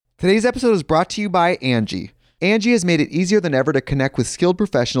Today's episode is brought to you by Angie. Angie has made it easier than ever to connect with skilled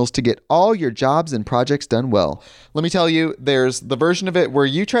professionals to get all your jobs and projects done well. Let me tell you, there's the version of it where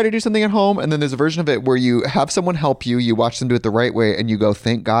you try to do something at home, and then there's a version of it where you have someone help you, you watch them do it the right way, and you go,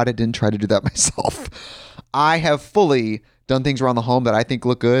 thank God I didn't try to do that myself. I have fully done things around the home that I think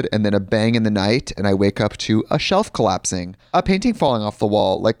look good, and then a bang in the night, and I wake up to a shelf collapsing, a painting falling off the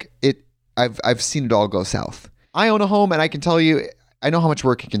wall. I've seen it all go south. I own a home, and I can tell you, I know how much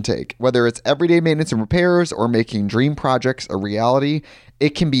work it can take. Whether it's everyday maintenance and repairs or making dream projects a reality,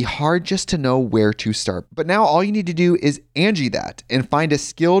 it can be hard just to know where to start. But now all you need to do is Angie that and find a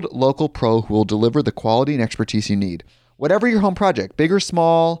skilled local pro who will deliver the quality and expertise you need. Whatever your home project, big or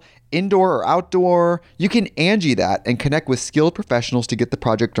small, indoor or outdoor, you can Angie that and connect with skilled professionals to get the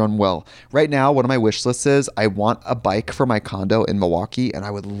project done well. Right now, one of my wish lists is I want a bike for my condo in Milwaukee, and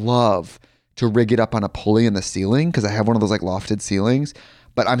I would love to rig it up on a pulley in the ceiling because I have one of those like lofted ceilings,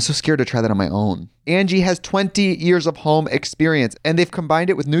 but I'm so scared to try that on my own. Angie has 20 years of home experience, and they've combined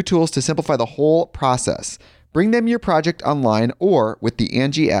it with new tools to simplify the whole process. Bring them your project online or with the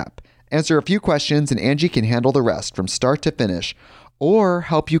Angie app. Answer a few questions and Angie can handle the rest from start to finish, or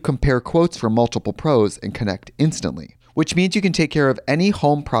help you compare quotes from multiple pros and connect instantly, which means you can take care of any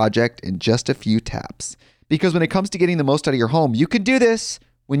home project in just a few taps. Because when it comes to getting the most out of your home, you can do this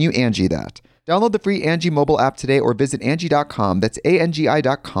when you Angie that. Download the free Angie mobile app today or visit Angie.com. That's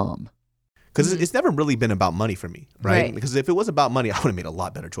ANGI.com. Because it's never really been about money for me, right? Because if it was about money, I would have made a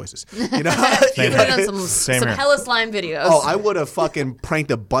lot better choices. You know? You would have done some hella slime videos. Oh, I would have fucking pranked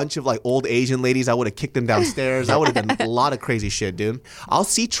a bunch of like old Asian ladies. I would have kicked them downstairs. I would have done a lot of crazy shit, dude. I'll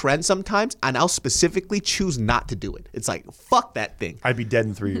see trends sometimes, and I'll specifically choose not to do it. It's like, fuck that thing. I'd be dead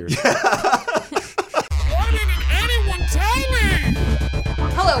in 3 years. Why didn't anyone tell me?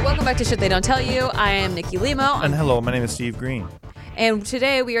 Hello, welcome back to Shit They Don't Tell You. I am Nikki Limo. And hello, my name is Steve Green. And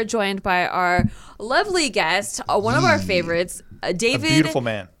today we are joined by our lovely guest, one of our favorites, David. A beautiful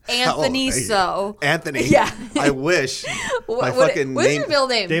man. Anthony Anthony. Yeah. I wish. My fucking what's name. your middle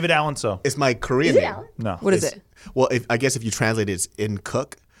name? David Allen So. It's my Korean Is it name. Alan? No. What is it? Well, I guess if you translate it, it's in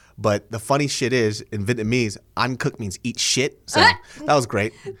cook. But the funny shit is, in Vietnamese, an cook means eat shit. So that was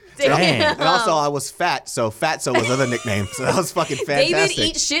great. Damn. And also, I was fat, so Fatso was another nickname. So that was fucking fantastic. David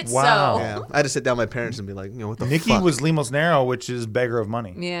eat shit Wow. so. Yeah, I had to sit down with my parents and be like, what the Nikki fuck? was limosnero, which is beggar of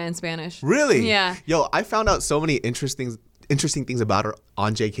money. Yeah, in Spanish. Really? Yeah. Yo, I found out so many interesting things about her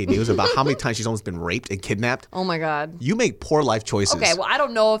on JK News about how many times she's almost been raped and kidnapped. Oh my God. You make poor life choices. Okay, well, I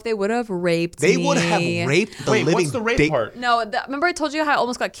don't know if they would have raped me. They would have raped the Wait, living. what's the rape part? No, remember I told you how I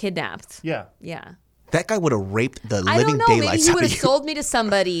almost got kidnapped? Yeah. Yeah. That guy would have raped the I living don't know. Maybe daylights he out would of have you. sold me to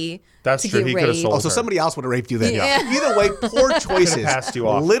somebody That's to true. get He could have raped. sold Oh, so her. somebody else would have raped you then. Yeah. Either way, poor choices. passed you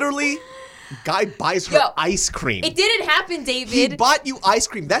off. Literally, guy buys her Yo, ice cream. It didn't happen, He David. bought you ice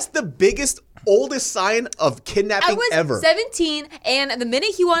cream. That's the biggest, oldest sign of I kidnapping was ever. 17, and the minute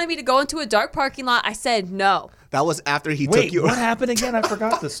he wanted me to go into a dark parking lot, I said no. That was after he Wait, took you. what happened again? I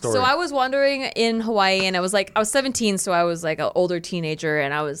forgot this story. So I was wandering in Hawaii, and I was 17, so I was like an older teenager,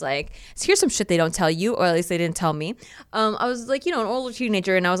 and I was like, here's some shit they don't tell you, or at least they didn't tell me. I was like, an older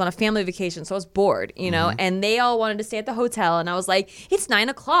teenager, and I was on a family vacation, so I was bored, and they all wanted to stay at the hotel, and I was like, it's 9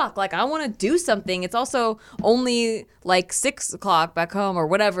 o'clock, like I want to do something. It's also only like 6 o'clock back home or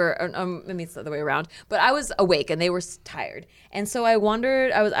whatever. Maybe it's the other way around, but I was awake, and they were tired. And so I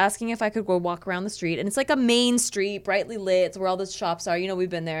wandered, I was asking if I could go walk around the street, and it's like a main street, brightly lit. It's where all the shops are. We've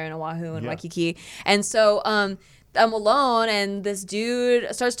been there in Oahu and Waikiki. And so I'm alone, and this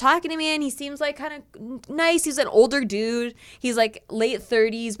dude starts talking to me, and he seems like kind of nice. He's an older dude. He's like late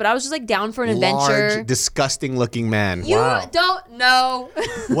 30s, but I was just like down for an adventure. Large, disgusting looking man. You Wow. don't know.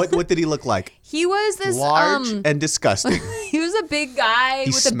 What did he look like? He was this Large and disgusting. he was a big guy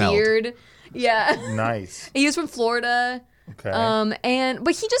with smelled. a beard. Yeah. Nice. He was from Florida. Okay.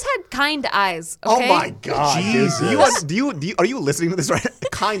 But he just had kind eyes. Okay? Oh my God, Jesus. Are you listening to this right?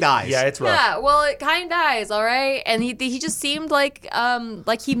 Kind eyes. Yeah, it's rough. Yeah, well, kind eyes, all right, and he just seemed like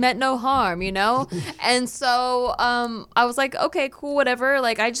he meant no harm, and so I was like, okay, cool, whatever.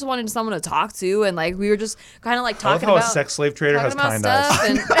 Like I just wanted someone to talk to, and like we were just kind of like I love talking how about a sex slave trader has talking kind about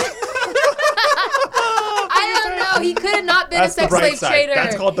eyes. stuff. And I don't know. He could have not been That's a the sex bright slave side. trader.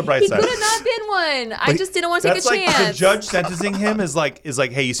 That's called the bright he side. He could have not been one. I just didn't want to take That's a like chance. the judge sentencing him is like,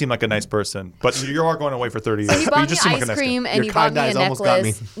 hey, you seem like a nice person, but you are going away for 30 years. He But bought you me just seem like a ice nice cream, guy. and Your he bought kind me a eyes almost got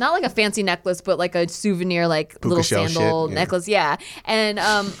necklace. Not like a fancy necklace, but like a souvenir, like little shell sandal shit, yeah. necklace. Yeah. And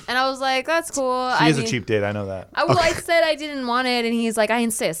I was like, that's cool. He is a cheap date. I know that. I said I didn't want it, and he's like, I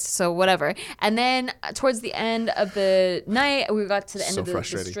insist, so whatever. And then towards the end of the night, we got to the end So of the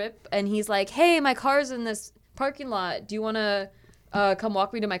frustrating. strip, and he's like, hey, my car's in this parking lot. Do you want to come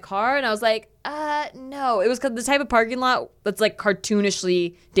walk me to my car? And I was like, no. It was the type of parking lot that's like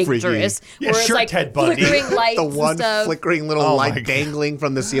cartoonishly dangerous. Yeah, where it's sure, like Ted Bundy. flickering lights The and one stuff. flickering little Oh my light God. dangling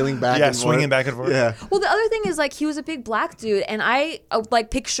from the ceiling back Yeah, and forth. swinging back and forth. Yeah. Well, the other thing is like he was a big black dude, and I like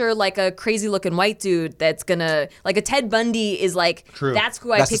picture like a crazy looking white dude that's gonna like a Ted Bundy is like True. that's who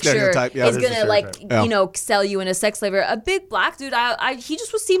That's I the picture stereotype, yeah. is That is the gonna like stereotype. you know sell you in a sex slaver. A big black dude, he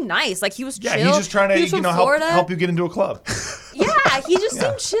just seemed nice. Like he was Yeah, chill. he's just trying to He was from help Florida. you get into a club. Yeah, he just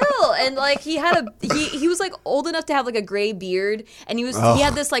seemed chill, and like he was like old enough to have like a gray beard, and he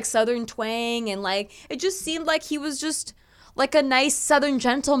had this like southern twang, and like it just seemed like he was just like a nice southern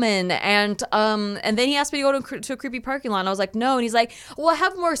gentleman. And then he asked me to go to a creepy parking lot, and I was like no, and he's like, well, I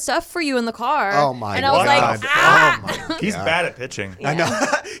have more stuff for you in the car. Oh my and I was God. like, ah. Oh my He's bad at pitching. I know.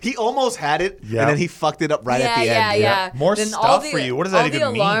 He almost had it, Yeah. and then he fucked it up right at the end. Yeah. More Then stuff for you. What does that even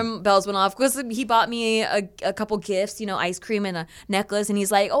all mean? the alarm bells went off because he bought me a couple gifts, you know, ice cream and a necklace, and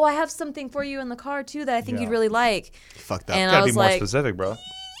he's like, oh, I have something for you in the car too that I think Yeah. you'd really like. He fucked up. And I Gotta be was more like, specific, bro.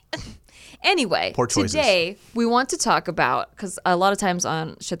 anyway, Poor choices. today we want to talk about, because a lot of times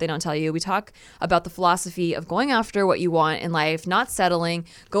on Shit They Don't Tell You, we talk about the philosophy of going after what you want in life, not settling,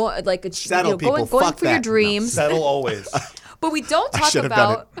 going Settle, people. going Fuck for your that. No. dreams. Settle always. But we don't talk should have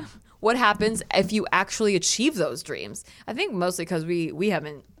done about what happens if you actually achieve those dreams. I think mostly because we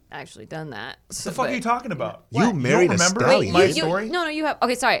haven't actually done that. What the fuck are you talking about? You What? married don't a remember stallion. my You- story? No, you have.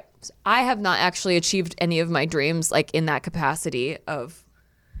 Okay, sorry. I have not actually achieved any of my dreams like in that capacity of.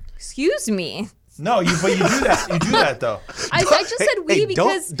 Excuse me. No, but you do that. You do that though. I just said we hey,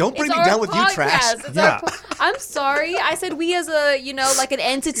 because don't bring it's me our down with you, trash. podcast. It's Yeah. I'm sorry. I said we as a like an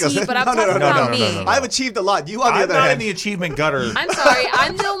entity, goes, but I'm "No, no, talking no, about no, me. no, no, no. I've achieved a lot. You, on the I'm other not in hand, the achievement gutter. I'm sorry.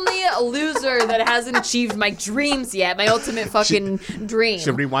 I'm the only loser that hasn't achieved my dreams yet. My ultimate fucking dream.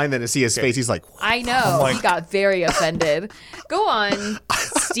 should rewind that and see his face. He's like, I know. like- He got very offended. Go on,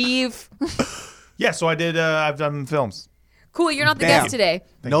 Steve. Yeah, so I've done films. Cool. You're not the Damn. guest today.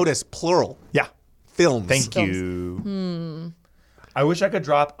 notice plural Yeah. films. Thank you. I wish I could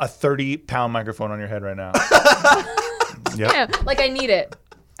drop a 30-pound microphone on your head right now. Yeah, like I need it.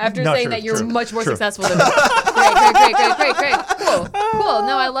 After No, saying true, that you're true, much more true. successful than me. Great. Cool.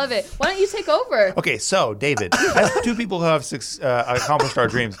 No, I love it. Why don't you take over? Okay, so David, as two people who have accomplished our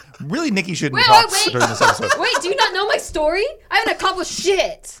dreams, really, Nikki shouldn't Wait, talk wait. during this episode. Wait, do you not know my story? I haven't accomplished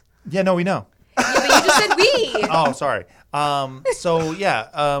shit. Yeah, no, we know. Yeah, but you just said we. Oh, sorry. So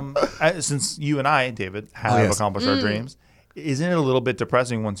yeah, since you and I, David, have yes. accomplished our dreams, isn't it a little bit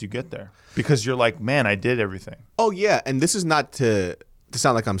depressing once you get there? Because you're like, man, I did everything. Oh yeah, and this is not to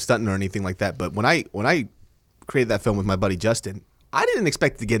sound like I'm stunting or anything like that, but when I created that film with my buddy Justin, I didn't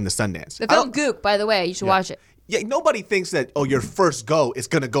expect to get into Sundance. The I film don't- Gook, by the way, you should watch it. Yeah, nobody thinks that, oh, your first go is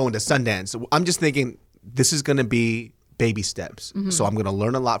going to go into Sundance. I'm just thinking this is going to be baby steps. So I'm going to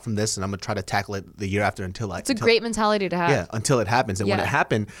learn a lot from this, and I'm going to try to tackle it the year after until It's a great mentality to have. Yeah, until it happens. And when Yeah. it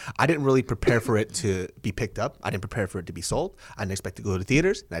happened, I didn't really prepare for it to be picked up. I didn't prepare for it to be sold. I didn't expect to go to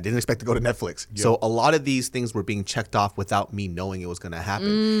theaters, and I didn't expect to go to Netflix. So a lot of these things were being checked off without me knowing it was going to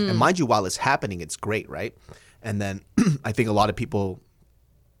happen. And mind you, while it's happening, it's great, right? And then I think a lot of people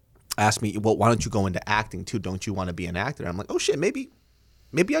ask me, well, why don't you go into acting too? Don't you want to be an actor? I'm like, oh shit, maybe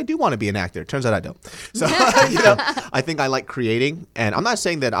I do want to be an actor. Turns out I don't. So I think I like creating, and I'm not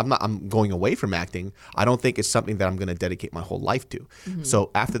saying that I'm going away from acting. I don't think it's something that I'm going to dedicate my whole life to.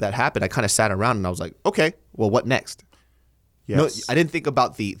 So after that happened, I kind of sat around and I was like, okay, well, what next? Yes. No, I didn't think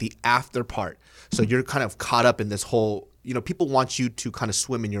about the after part. So you're kind of caught up in this whole, people want you to kind of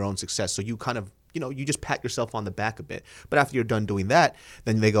swim in your own success. So you kind of, you just pat yourself on the back a bit. But after you're done doing that,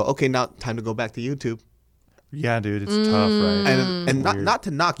 then they go, okay, now time to go back to YouTube. Yeah, dude, it's tough, right? And not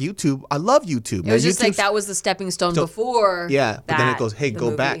to knock YouTube. I love YouTube. It was just like that was the stepping stone before. Yeah, but then it that, goes, hey, the go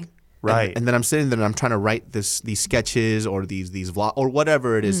movie. back. Right. And then I'm sitting there and I'm trying to write these sketches or these vlog or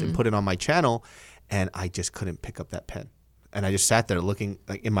whatever it is and put it on my channel, and I just couldn't pick up that pen. And I just sat there looking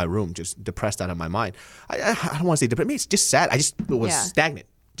like in my room, just depressed out of my mind. I don't want to say depressed. I mean, it's just sad. I just was Yeah. stagnant.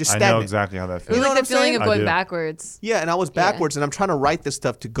 Just I stagnant. know exactly how that You feels. know like what the I'm feeling saying? of I going do. backwards. Yeah, and I was backwards, and I'm trying to write this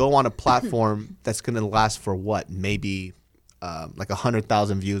stuff to go on a platform that's going to last for what? Maybe like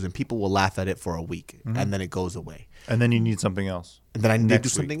 100,000 views, and people will laugh at it for a week, and then it goes away. And then you need something else. And then I need to do Next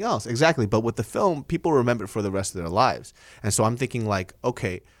week. something else. Exactly. But with the film, people remember it for the rest of their lives. And so I'm thinking like,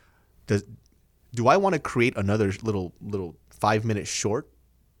 okay, do I want to create another little 5-minute short?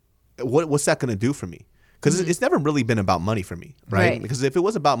 What's that going to do for me? because it's never really been about money for me, right? Right. Because if it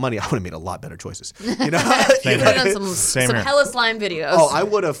was about money, I would have made a lot better choices. You know, You would have done some here. hella slime videos. Oh, I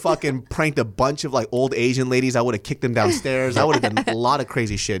would have fucking pranked a bunch of like old Asian ladies. I would have kicked them downstairs. I would have done a lot of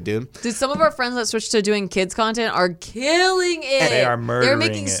crazy shit, dude. Dude, some of our friends that switched to doing kids content are killing it. They are They're murdering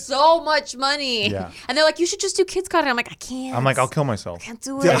making it. so much money. Yeah. And they're like, you should just do kids content. I'm like, I can't. I'm like, I'll kill myself. I can't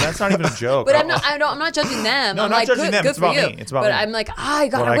do it. And that's not even a joke. But I'm not judging them. No, I'm not like, judging good, them. good It's for about you. me. It's about but me. I'm like,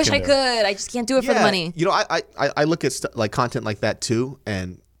 God, What I I wish can I do. could. I just can't do it for the money. You know, I look at like content like that too,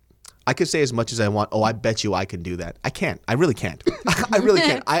 and I could say as much as I want. Oh, I bet you I can do that. I can't. I really can't. I really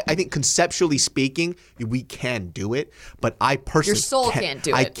can't. I think conceptually speaking, we can do it, but I personally soul can't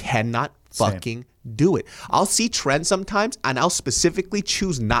do I it. cannot fucking do it. I'll see trends sometimes, and I'll specifically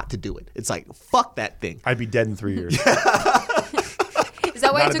choose not to do it. It's like fuck that thing. I'd be dead in 3 years. Is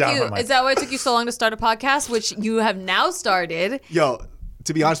that why Not a doubt in my mind. Is that why it took you so long to start a podcast, which you have now started? Yo,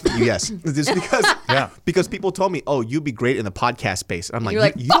 to be honest with you, yes. Just because Yeah. because people told me, "Oh, you'd be great in the podcast space." I'm like, You're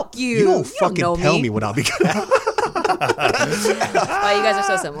like, "Fuck you. You don't You don't fucking know tell me." me what I'll be good at." Wow, you guys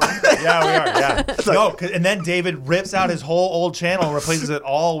are so similar. Yeah, we are. Yeah. No, and then David rips out his whole old channel and replaces it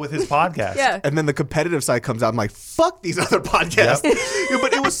all with his podcast. Yeah. And then the competitive side comes out. I'm like, fuck these other podcasts. Yeah,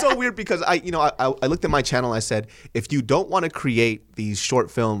 but it was so weird because I looked at my channel and I said, if you don't want to create these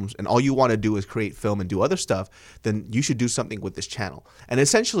short films and all you want to do is create film and do other stuff, then you should do something with this channel. And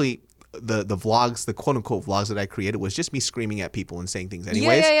essentially, the vlogs, the quote unquote vlogs that I created was just me screaming at people and saying things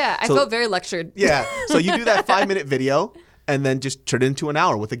anyways. Yeah. I So- felt very lectured. Yeah. So you do that 5-minute video and then just turn it into an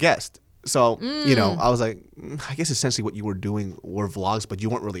hour with a guest. So, you know, I was like, I guess essentially what you were doing were vlogs, but you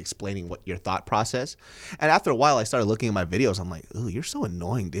weren't really explaining what your thought process. And after a while, I started looking at my videos. I'm like, ooh, you're so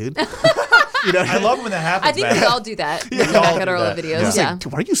annoying, dude. You know, I love when that happens. I think man. we all do that. we Looking all back at do our old that. videos. it's Yeah. like,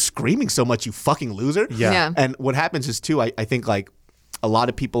 dude, why are you screaming so much, you fucking loser? Yeah. Yeah. And what happens is, too, I think like a lot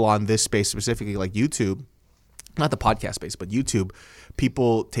of people on this space, specifically like YouTube, not the podcast space, but YouTube,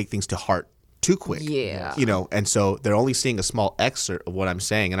 people take things to heart too quick. Yeah. You know, and so they're only seeing a small excerpt of what I'm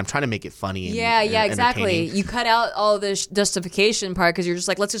saying, and I'm trying to make it funny and Yeah, and exactly. entertaining. You cut out all the justification part because you're just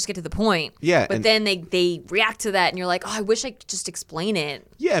like, let's just get to the point. Yeah, But and- then they react to that, and you're like, oh, I wish I could just explain it.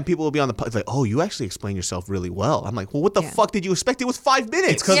 Yeah, and people will be on the pod like, oh, you actually explain yourself really well. I'm like, well, what the Yeah. fuck did you expect? It was 5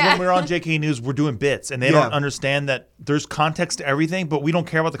 minutes. It's because Yeah. when we're on JK News, we're doing bits, and they Yeah. don't understand that there's context to everything, but we don't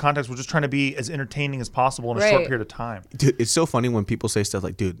care about the context. We're just trying to be as entertaining as possible in a short Right. period of time. Dude, it's so funny when people say stuff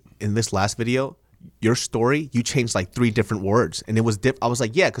like, dude, in this last video, your story, you changed like 3 different words. And it was I was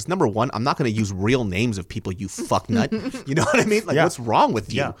like, yeah, because number one, I'm not going to use real names of people, you fuck nut. You know what I mean? Like, Yeah. what's wrong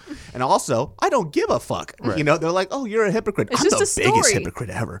with you? Yeah. And also, I don't give a fuck. You know, they're like, oh, you're a hypocrite. It's I'm just the a biggest story. hypocrite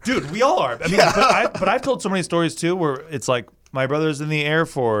ever. Dude, we all are. I mean, but I've told so many stories too where it's like my brother's in the Air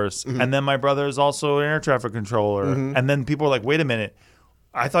Force, and then my brother's also an air traffic controller, and then people are like, wait a minute.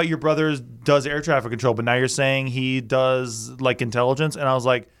 I thought your brother does air traffic control, but now you're saying he does like intelligence, and I was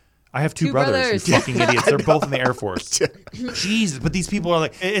like, I have two brothers, you fucking idiots. They're both in the Air Force. Jesus, but these people are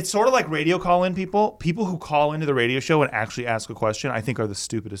like, it's sort of like radio call-in people. People who call into the radio show and actually ask a question, I think are the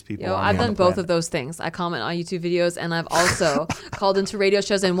stupidest people. Yo, on I've the done both planet. of those things. I comment on YouTube videos, and I've also called into radio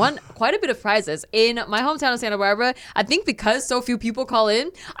shows and won quite a bit of prizes. In my hometown of Santa Barbara, I think because so few people call in,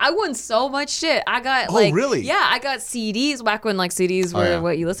 I won so much shit. I got really? Yeah, I got CDs back when like CDs were yeah.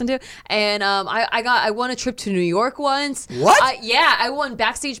 what you listened to, and I won a trip to New York once. What? I won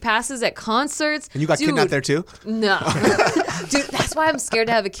backstage passes at concerts. And you got Dude, kidnapped there too? No. Dude, that's why I'm scared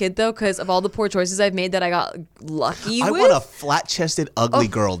to have a kid, though, because of all the poor choices I've made that I got lucky I with. want a flat-chested, ugly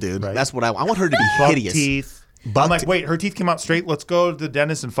girl, dude. Right. That's what I want her to be Buck hideous. teeth. Buck I'm like, te- wait, her teeth came out straight. Let's go to the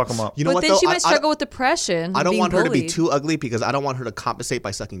dentist and fuck them up. You know but what, then though? she might I struggle with depression. don't being want her to be bullied. too ugly because I don't want her to compensate by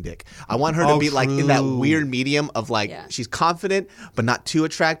sucking dick. I want her to Oh, be like in that true. weird medium of like Yeah. she's confident but not too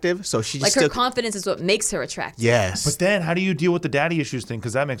attractive. So she's Like still her confidence is what makes her attractive. yes. But then how do you deal with the daddy issues thing?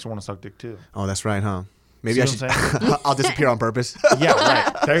 Because that makes her want to suck dick too. Oh, that's right, huh? Maybe See I what should. I'm saying? I'll disappear on purpose. Yeah,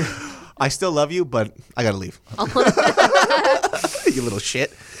 right. There. I still love you, but I gotta leave. You little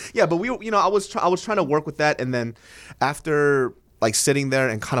shit. Yeah, but I was trying to work with that, and then after like sitting there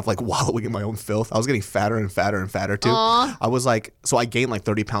and kind of like wallowing in my own filth, I was getting fatter and fatter and fatter too. I was like, so I gained like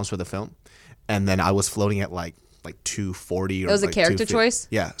 30 pounds for the film, and then I was floating at like 240 or. It was a like character 250. choice?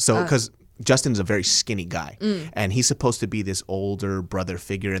 Yeah, so because Justin's a very skinny guy, and he's supposed to be this older brother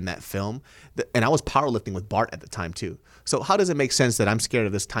figure in that film. And I was powerlifting with Bart at the time too. So how does it make sense that I'm scared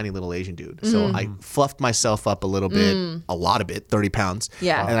of this tiny little Asian dude? So I fluffed myself up a little bit, a lot of it, 30 pounds.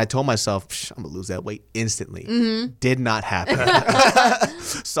 Yeah. And I told myself, I'm gonna lose that weight instantly. Did not happen.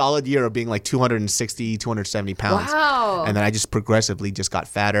 Solid year of being like 260, 270 pounds. Wow. And then I just progressively just got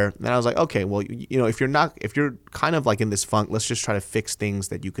fatter. And I was like, okay, well, if you're kind of like in this funk, let's just try to fix things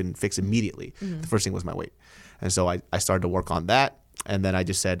that you can fix immediately. immediately. The first thing was my weight. And so I started to work on that. And then I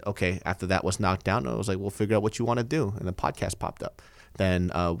just said, okay, after that was knocked down, I was like, we'll figure out what you want to do. And the podcast popped up.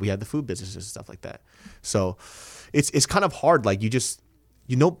 Then we had the food businesses and stuff like that. So it's kind of hard. Like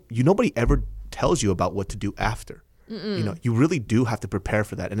nobody ever tells you about what to do after. You really do have to prepare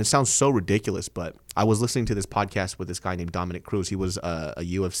for that. And it sounds so ridiculous, but I was listening to this podcast with this guy named Dominic Cruz. He was a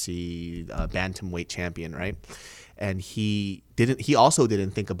UFC bantamweight champion, right? And he also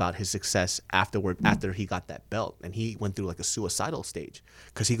didn't think about his success after he got that belt. And he went through like a suicidal stage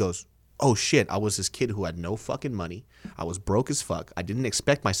because he goes, oh shit, I was this kid who had no fucking money. I was broke as fuck. I didn't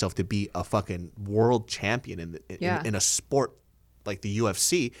expect myself to be a fucking world champion in a sport like the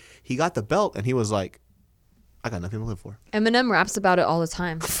UFC. He got the belt and he was like, I got nothing to live for. Eminem raps about it all the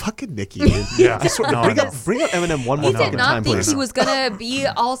time. Fucking Nicki, dude. Yeah. I swear, bring up Eminem one more He fucking did not time, think please. he was gonna be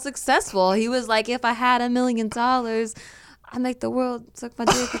all successful. He was like, if I had $1 million, I make the world suck my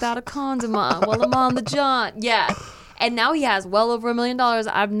dick without a condom on while I'm on the John. Yeah. And now he has well over $1 million.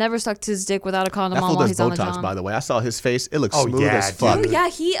 I've never sucked his dick without a condom That on fool while does he's on the Botox, John. by the way. I saw his face. It looks Oh, smooth yeah, as fuck. Oh yeah,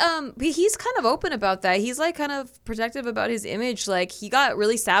 he's kind of open about that. He's like kind of protective about his image. Like he got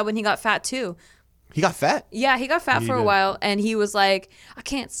really sad when he got fat too. He got fat. Yeah, he got fat He for a did. while, and he was like, "I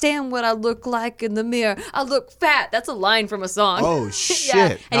can't stand what I look like in the mirror. I look fat." That's a line from a song. Oh, Yeah,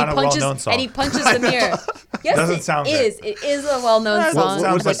 shit. and Not he a punches well-known song. and he punches the mirror. Yes, Doesn't it sound is. It is a well-known song. What's that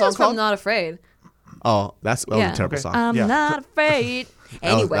I think song it's from called? Not Afraid. Oh, that was Yeah. a terrible Okay. song. I'm Yeah. not afraid.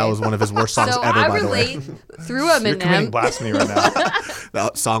 Anyway, That was one of his worst songs so ever, I by the way. relate through You're committing Eminem. blasphemy right now.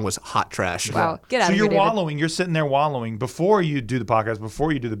 That song was hot trash. Wow, get out So of you're here, David. wallowing. You're sitting there wallowing before you do the podcast,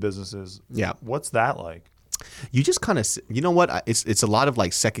 before you do the businesses. Yeah. What's that like? You just kind of, you know what? It's a lot of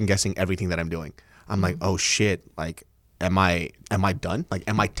like second guessing everything that I'm doing. I'm like, Mm-hmm. oh shit, like, am I done? Like,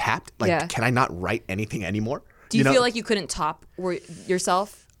 am I tapped? Like, Yeah. can I not write anything anymore? Do you know? feel like you couldn't top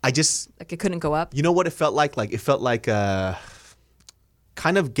yourself? I just, Like it couldn't go up? you know what it felt like? Like, it felt like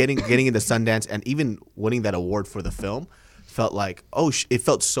kind of getting into Sundance and even winning that award for the film felt like, it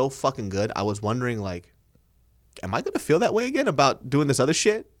felt so fucking good. I was wondering, like, am I going to feel that way again about doing this other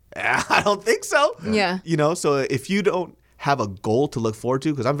shit? I don't think so. Yeah. You know, so if you don't have a goal to look forward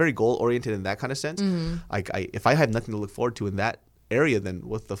to, because I'm very goal oriented in that kind of sense, Mm-hmm. like if I have nothing to look forward to in that area, then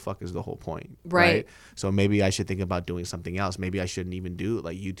what the fuck is the whole point? Right. So maybe I should think about doing something else. Maybe I shouldn't even do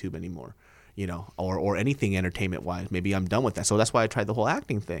like YouTube anymore, you know, or anything entertainment wise. Maybe I'm done with that. So that's why I tried the whole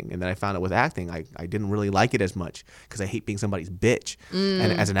acting thing. And then I found out with acting, I didn't really like it as much because I hate being somebody's bitch.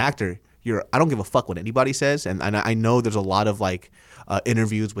 And as an actor, I don't give a fuck what anybody says. And I know there's a lot of like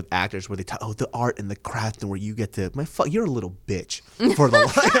interviews with actors where they talk, the art and the craft, and where you get to, you're a little bitch for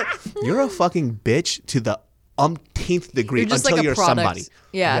the, you're a fucking bitch to the umpteenth degree You're just until like a you're product. somebody.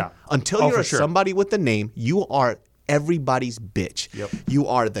 Yeah. Until Oh, you're for sure. somebody with the name, you are everybody's bitch. Yep. You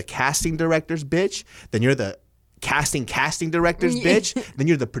are the casting director's bitch. Then you're the casting director's bitch. Then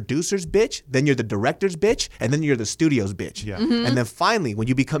you're the producer's bitch. Then you're the director's bitch. And then you're the studio's bitch. Yeah. Mm-hmm. And then finally, when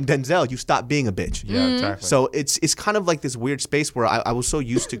you become Denzel, you stop being a bitch. Yeah, exactly. So it's kind of like this weird space where I was so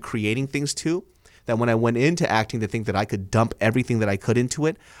used to creating things too, that when I went into acting to think that I could dump everything that I could into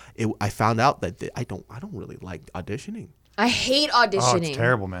it, I found out that I don't really like auditioning. I hate auditioning.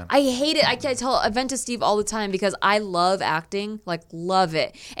 terrible, man. I hate it. I vent to Steve all the time because I love acting, like love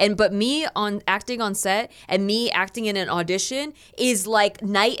it. But me acting on set and me acting in an audition is like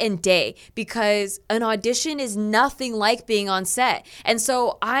night and day because an audition is nothing like being on set. And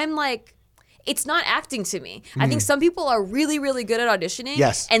so I'm like, it's not acting to me. I think some people are really, really good at auditioning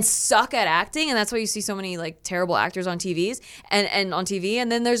Yes. and suck at acting, and that's why you see so many like terrible actors on TVs and on TV.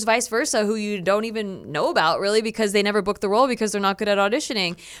 And then there's vice versa, who you don't even know about really because they never booked the role because they're not good at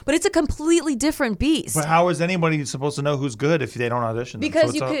auditioning. But it's a completely different beast. But how is anybody supposed to know who's good if they don't audition? them?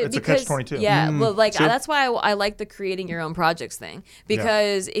 Because So you it's could, a catch-22. Yeah, well, like that's why I like the creating your own projects thing.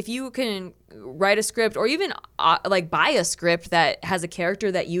 Because if you can write a script or even like buy a script that has a character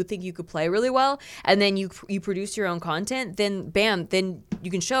that you think you could play really well, and then you produce your own content, then bam, then you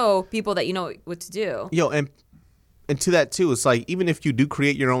can show people that you know what to do. Yo, and to that too, it's like even if you do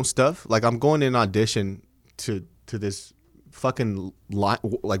create your own stuff, like I'm going in audition to this fucking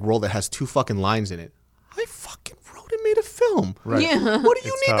role that has 2 fucking lines in it. I fucking wrote and made a film. Right. Yeah. What do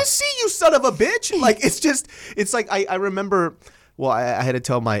you It's need to tough. see, you son of a bitch? Like it's like I remember. Well, I had to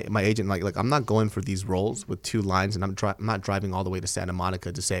tell my agent like I'm not going for these roles with 2 lines, and I'm not driving all the way to Santa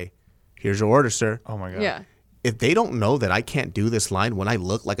Monica to say, "Here's your order, sir." Oh my god. Yeah. If they don't know that I can't do this line when I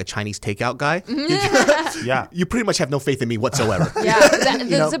look like a Chinese takeout guy, Yeah. you pretty much have no faith in me whatsoever. Yeah,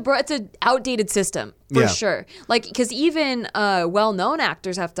 it's an outdated system. For Yeah. sure. Like, because even well-known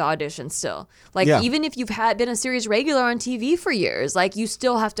actors have to audition still. Like, Yeah. even if you've been a series regular on TV for years, like, you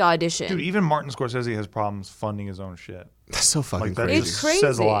still have to audition. Dude, even Martin Scorsese has problems funding his own shit. That's so fucking Like that crazy. It's just crazy.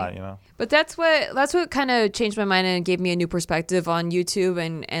 says a lot, you know. But that's what kind of changed my mind and gave me a new perspective on YouTube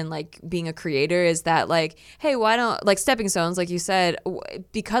and like being a creator is that like, hey, why don't like stepping stones, like you said,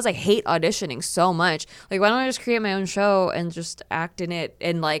 because I hate auditioning so much, like why don't I just create my own show and just act in it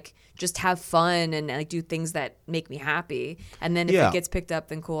and like just have fun and like do things that make me happy, and then if Yeah. it gets picked up,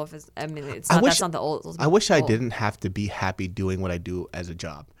 then cool. If it's, I mean, it's I not wish- that's not the old. I wish I goal. didn't have to be happy doing what I do as a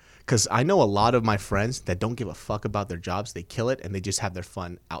job. Because I know a lot of my friends that don't give a fuck about their jobs. They kill it and they just have their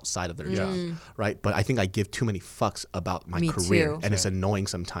fun outside of their job, right? But I think I give too many fucks about my Me career. too. And it's annoying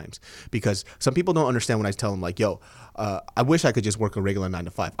sometimes because some people don't understand when I tell them like, yo, I wish I could just work a regular 9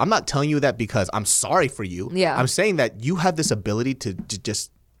 to 5. I'm not telling you that because I'm sorry for you. Yeah. I'm saying that you have this ability to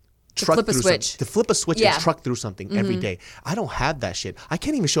just truck flip a through switch. to flip a switch Yeah. and truck through something every day. I don't have that shit. I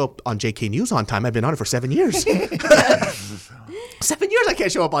can't even show up on JK News on time. I've been on it for 7 years. 7 years I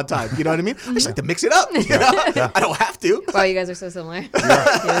can't show up on time. You know what I mean? I just like to mix it up. You know? I don't have to. Wow, you guys are so similar.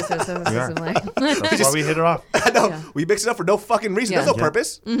 Yeah, so similar. That's why we hit it off. I know. We mix it up for no fucking reason. Yeah. There's no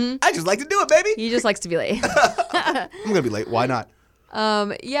purpose. I just like to do it, baby. He just likes to be late. I'm gonna be late. Why not?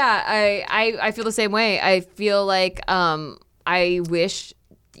 Yeah, I feel the same way. I feel like I wish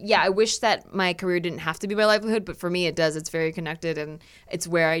that my career didn't have to be my livelihood, but for me it does. It's very connected and it's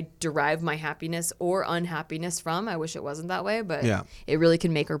where I derive my happiness or unhappiness from. I wish it wasn't that way, but Yeah. it really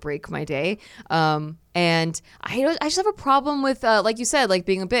can make or break my day. And I just have a problem with like you said, like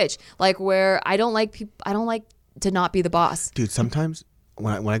being a bitch, like where I don't like to not be the boss. Dude, sometimes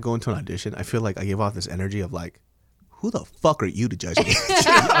when I go into an audition, I feel like I give off this energy of like, who the fuck are you to judge me?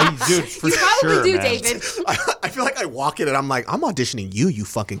 Dude, for You probably sure, do, man. David. I feel like I walk in and I'm like, I'm auditioning you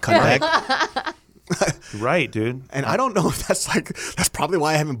fucking cuntbag. Right, dude. And I don't know if that's probably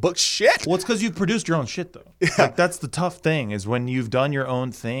why I haven't booked shit. Well, it's because you've produced your own shit, though. Like, that's the tough thing is when you've done your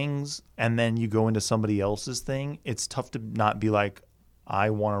own things and then you go into somebody else's thing, it's tough to not be like, I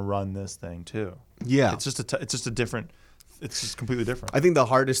want to run this thing, too. Yeah. It's just a different, it's just completely different. I think the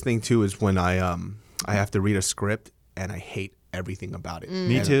hardest thing too is when I have to read a script and I hate everything about it.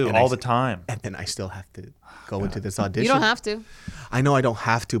 Me And- too, and all I- the time. And then I still have to go into this audition. You don't have to. I know I don't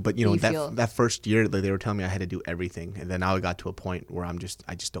have to, but you know You feel- that first year they were telling me I had to do everything, and then now I got to a point where I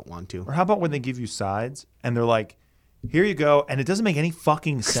just don't want to. Or how about when they give you sides and they're like, here you go, and it doesn't make any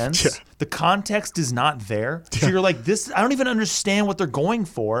fucking sense. Yeah. The context is not there. So you're like, this, I don't even understand what they're going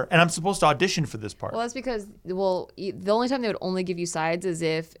for, and I'm supposed to audition for this part. Well, that's because the only time they would only give you sides is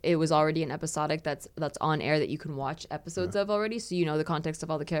if it was already an episodic that's on air that you can watch episodes of already, so you know the context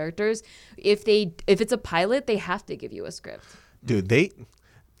of all the characters. If it's a pilot, they have to give you a script. Dude,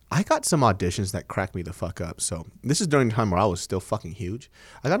 I got some auditions that cracked me the fuck up. So this is during the time where I was still fucking huge.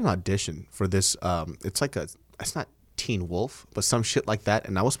 I got an audition for this. It's not Teen Wolf, but some shit like that,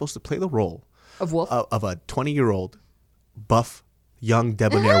 and I was supposed to play the role Of Wolf. of a 20-year-old buff young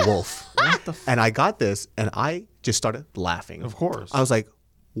debonair wolf. What the And I got this, and I just started laughing. Of course. I was like,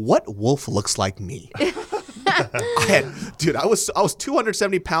 "What wolf looks like me?" I was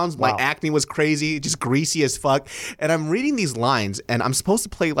 270 pounds. My Wow. acne was crazy, just greasy as fuck. And I'm reading these lines, and I'm supposed to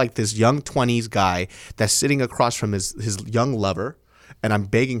play like this young 20s guy that's sitting across from his young lover, and I'm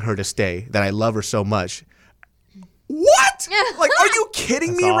begging her to stay. That I love her so much. What? Like, are you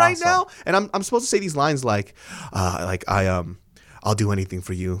kidding me right awesome. now? And I'm supposed to say these lines like I'll do anything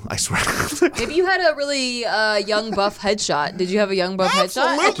for you. I swear. Maybe you had a really young buff headshot. Did you have a young buff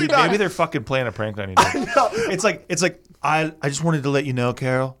headshot? Absolutely. Dude, maybe they're fucking playing a prank on you. Dude. It's like I just wanted to let you know,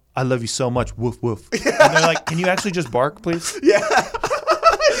 Carol, I love you so much. Woof woof. And they're like, can you actually just bark, please?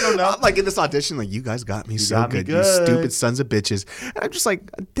 I'm like in this audition, like, you guys got me so got me good, you good. stupid sons of bitches. And I'm just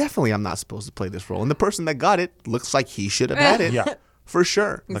like, definitely I'm not supposed to play this role. And the person that got it looks like he should have had it. Yeah. For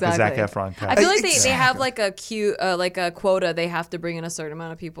sure. Like a Zac Efron I kind. feel like they have like a cute like a quota. They have to bring in a certain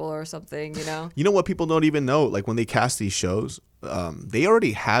amount of people or something, you know? You know what people don't even know? Like when they cast these shows, they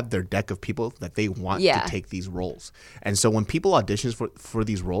already have their deck of people that they want Yeah. to take these roles. And so when people audition for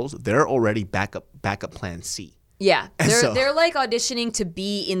these roles, they're already backup plan C. Yeah. And so- They're like auditioning to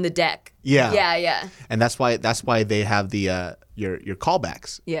be in the deck. Yeah. Yeah. And that's why they have the your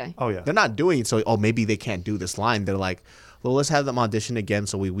callbacks. Yeah. Oh yeah. They're not doing it so maybe they can't do this line. They're like, well, let's have them audition again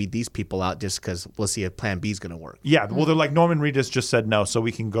so we weed these people out just because we'll see if plan B is going to work. Yeah, well, they're like, Norman Reedus just said no, so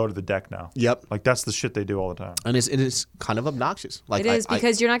we can go to the deck now. Yep. Like, that's the shit they do all the time. And it is kind of obnoxious. Like It is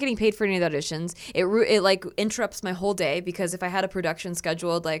because you're not getting paid for any of the auditions. It like interrupts my whole day because if I had a production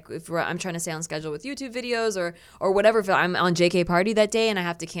scheduled, like if I'm trying to stay on schedule with YouTube videos or whatever, if I'm on JK Party that day and I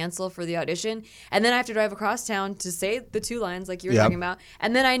have to cancel for the audition, and then I have to drive across town to say the 2 lines like you were talking about,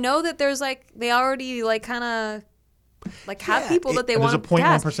 and then I know that there's like they already like kind of like have people that they And want there's a to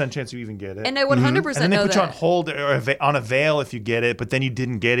cast. 0.1% chance you even get it. And I 100% And then they know put you on that. hold or on a veil if you get it, but then you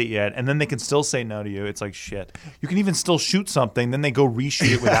didn't get it yet. And then they can still say no to you. It's like, shit. You can even still shoot something, then they go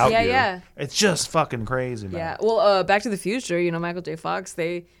reshoot it without Yeah, you. yeah. It's just fucking crazy, man. Yeah, well, Back to the Future, you know, Michael J. Fox,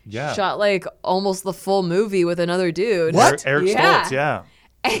 they Yeah. shot like almost the full movie with another dude. What? Eric Yeah. Stoltz, yeah.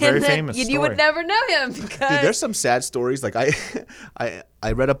 And Very then famous you story. would never know him because Dude, there's some sad stories. Like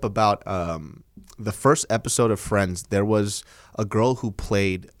I read up about the first episode of Friends. There was a girl who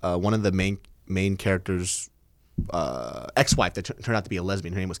played one of the main characters' ex-wife that turned out to be a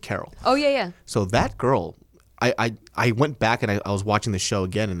lesbian. Her name was Carol. Oh yeah. So that girl, I went back and I was watching the show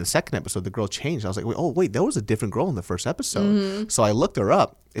again. In the second episode, the girl changed. I was like, wait, there was a different girl in the first episode. So I looked her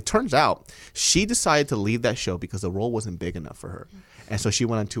up. It turns out she decided to leave that show because the role wasn't big enough for her. And so she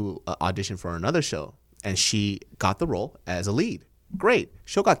went on to audition for another show. And she got the role as a lead. Great.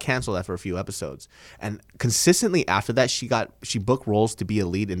 Show got canceled after a few episodes. And consistently after that, she booked roles to be a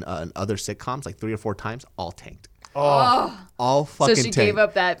lead in other sitcoms like 3 or 4 times, all tanked. All fucking So she tanked. gave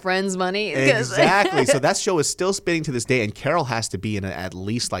up that Friends money. 'Cause- Exactly. So that show is still spinning to this day, and Carol has to be in at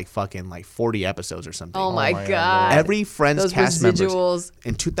least like fucking like 40 episodes or something. Oh my my god. Every Friends Those cast residuals. members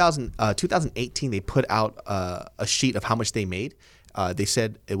in 2018 they put out a sheet of how much they made. They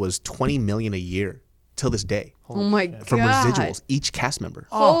said it was $20 million a year till this day Oh my god. from residuals. Each cast member,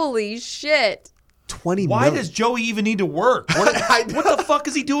 Holy shit. 20 Why million. does Joey even need to work? What the fuck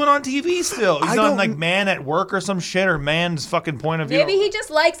is he doing on TV still? He's I on don't- like Man at Work or some shit, or Man's fucking point of view. Maybe he just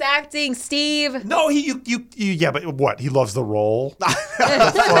likes acting, Steve. No, yeah, but what? He loves the role.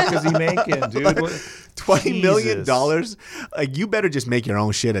 What the fuck is he making, dude? What- $20 million? Jesus. Like, you better just make your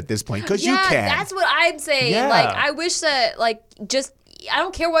own shit at this point because Yeah, you can. that's what I'm saying. Yeah. Like, I wish that, like, just, I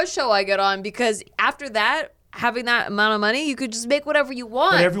don't care what show I get on because after that, having that amount of money, you could just make whatever you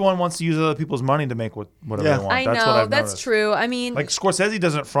want. But everyone wants to use other people's money to make whatever Yeah. they want. I That's what know, I've that's noticed. true. I mean, Like Scorsese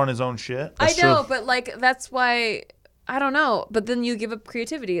doesn't front his own shit. I know, but like that's why I don't know. But then you give up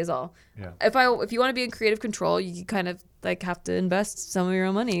creativity is all. Yeah. If you want to be in creative control, you kind of like have to invest some of your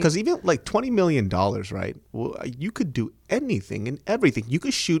own money. Because even like $20 million, right? Well, you could do anything and everything. You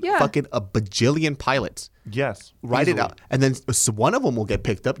could shoot Yeah. fucking a bajillion pilots. Yes. Write it easily. out. And then one of them will get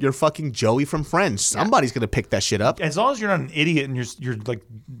picked up. You're fucking Joey from Friends. Somebody's going to pick that shit up. As long as you're not an idiot and you're like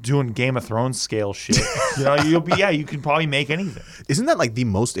doing Game of Thrones scale shit, you can probably make anything. Isn't that like the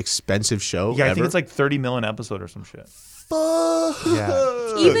most expensive show Yeah, ever? I think it's like 30 million episode or some shit. Fuck.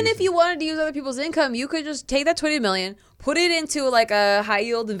 Yeah. Even if you wanted to use other people's income, you could just take that 20 million, put it into like a high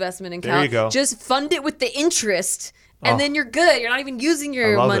yield investment account. There you go. Just fund it with the interest, and then you're good. You're not even using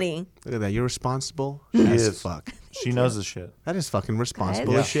your love it. money. Look at that. You're responsible She as is. fuck. She knows the shit. That is fucking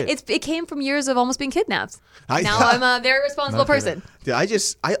responsible Yeah. as shit. It came from years of almost being kidnapped. I- Now I'm a very responsible person. Dude,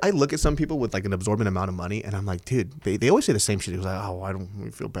 I look at some people with like an absorbent amount of money and I'm like, dude, they always say the same shit. It was like, oh, I don't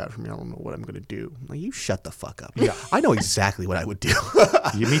really feel bad for me. I don't know what I'm gonna do. I'm like, you shut the fuck up. Yeah. I know exactly what I would do.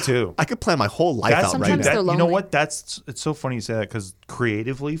 Yeah, me too. I could plan my whole life That's out right sometimes now. they're you know lonely. what? It's so funny you say that because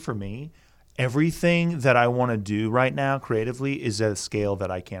creatively for me, everything that I want to do right now creatively is at a scale that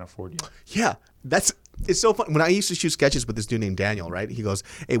I can't afford yet. Yeah, it's so fun. When I used to shoot sketches with this dude named Daniel, right? He goes,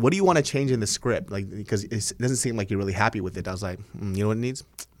 "Hey, what do you want to change in the script? Like, because it doesn't seem like you're really happy with it." I was like, "You know what it needs?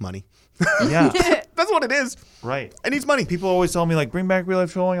 Money." Yeah, That's what it is. right. It needs money. People always tell me like, bring back real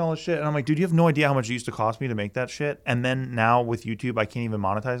life trolling, all this shit, and I'm like, dude, you have no idea how much it used to cost me to make that shit. And then now with YouTube, I can't even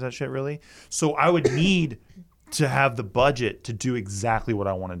monetize that shit really. So I would need to have the budget to do exactly what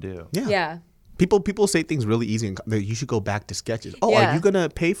I want to do. Yeah. People say things really easy and that you should go back to sketches. Oh, Yeah. are you gonna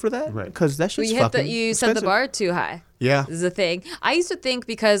pay for that? Right. Because that Well, shit's you hit fucking you set the expensive. bar too high. Yeah. This is the thing. I used to think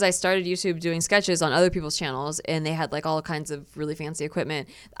because I started YouTube doing sketches on other people's channels and they had like all kinds of really fancy equipment,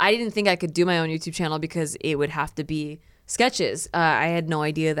 I didn't think I could do my own YouTube channel because it would have to be sketches. I had no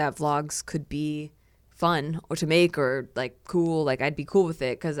idea that vlogs could be fun or to make or like cool. Like I'd be cool with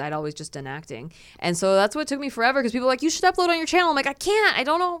it because I'd always just done acting. And so that's what took me forever because people were like, you should upload on your channel. I'm like, I can't. I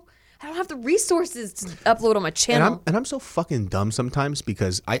don't know. I don't have the resources to upload on my channel. And I'm so fucking dumb sometimes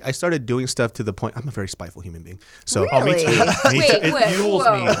because I started doing stuff to the point I'm a very spiteful human being. So Really? Me too. Wait, It wait, fuels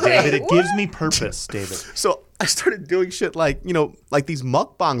whoa, me, wait, David. It what? gives me purpose, David. So I started doing shit like, like these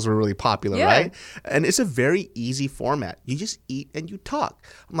mukbangs were really popular, Yeah. right? And it's a very easy format. You just eat and you talk.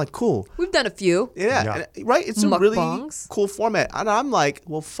 I'm like, cool. We've done a few. Yeah, right? It's a really Mukbangs. cool format. And I'm like,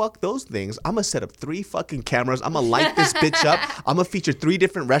 well, fuck those things. I'm going to set up 3 fucking cameras. I'm going to light this bitch up. I'm going to feature 3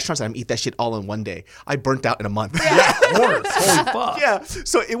 different restaurants and I'm going to eat that shit all in one day. I burnt out in a month. Yeah, of course. Holy fuck. Yeah.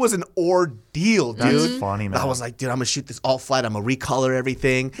 So it was an ordeal, dude. That's funny, man. I was like, dude, I'm going to shoot this all flat. I'm going to recolor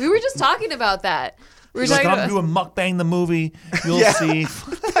everything. We were just talking about that. We were He's like, talking I'm about, doing Mukbang the movie. You'll Yeah. see.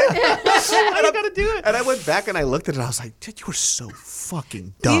 I gotta do it. And I went back and I looked at it. I was like, dude, you were so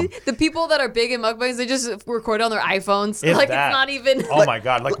fucking dumb. the people that are big in mukbangs, they just record on their iPhones. If like that. it's not even. Oh my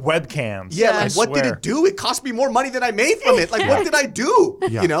god, like webcams. Yeah, I like what did swear. it do? It cost me more money than I made from it. Like what did I do?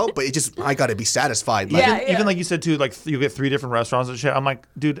 Yeah. You know, but it just I gotta be satisfied. Like, Yeah. Even like you said too, like you get 3 different restaurants and shit. I'm like,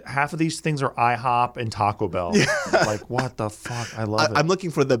 dude, half of these things are IHOP and Taco Bell. Like, what the fuck? I love it. I'm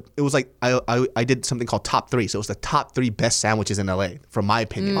looking for it was like I did something called top 3. So it was the top 3 best sandwiches in LA, from my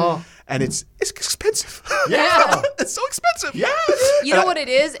opinion. And it's expensive. Yeah. It's so expensive. Yeah. You know what it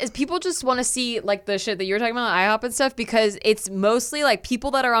is people just want to see like the shit that you're talking about, IHOP and stuff, because it's mostly like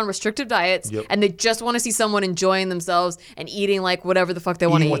people that are on restrictive diets and they just want to see someone enjoying themselves and eating like whatever the fuck they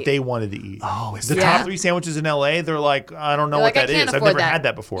want to Eating eat. what they wanted to eat. Oh, it's the Yeah. top 3 sandwiches in LA. They're like, I don't know They're what like, I that can't is. I've afford never that. had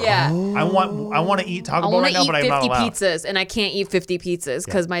that before. Yeah. I want to eat Taco I Bell want right to now, eat but I'm 50 not allowed. pizzas and I can't eat 50 pizzas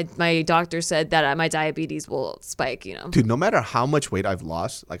because my doctor said that my diabetes will spike, you know. Dude, no matter how much weight I've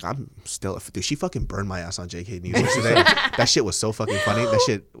lost, like I'm still. Dude, she fucking burned my ass on JK News yesterday. That shit was so fucking funny. That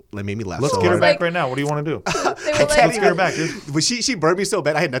shit like, made me laugh. Let's so get her hard. back like- right now. What do you want to do? They were Let's like, get her back, dude. But she burned me so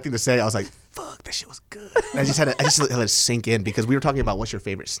bad. I had nothing to say. I was like, "Fuck, that shit was good." And I just let it sink in because we were talking about what's your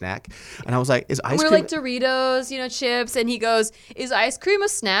favorite snack, and I was like, "Is ice we're cream?" like Doritos, chips, and he goes, "Is ice cream a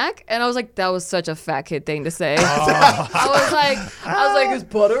snack?" And I was like, "That was such a fat kid thing to say." I was like, "Is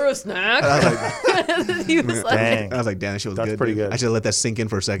butter a snack?" He was like, Dang. I was like, "Damn, that shit was That's good." pretty dude. good. I should have let that sink in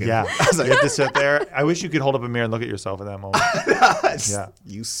for a second. Yeah. I was You like, have to sit there. I wish you could hold up a mirror and look at yourself in that moment. Yeah.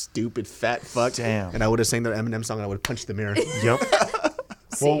 "You stupid fat fuck." Damn. And I would have sang the Eminem song and I would have punched the mirror. Yep.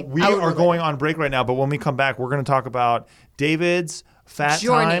 Well, we I would are love going on break right now, but when we come back, we're going to talk about David's fat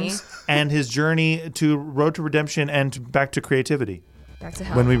Journey. times and his journey to Road to Redemption and back to creativity back to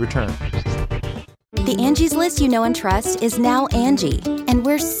hell. when we return. The Angie's List you know and trust is now Angie, and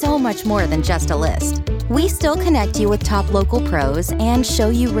we're so much more than just a list. We still connect you with top local pros and show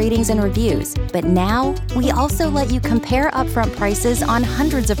you ratings and reviews, but now we also let you compare upfront prices on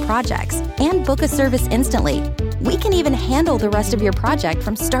hundreds of projects and book a service instantly. We can even handle the rest of your project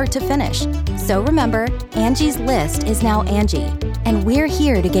from start to finish. So remember, Angie's List is now Angie, and we're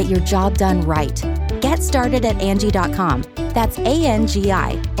here to get your job done right. Get started at Angie.com. That's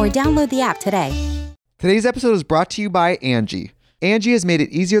ANGI, or download the app today. Today's episode is brought to you by Angie. Angie has made it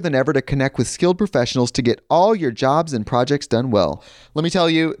easier than ever to connect with skilled professionals to get all your jobs and projects done well. Let me tell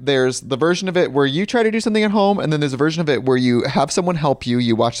you, there's the version of it where you try to do something at home, and then there's a version of it where you have someone help you,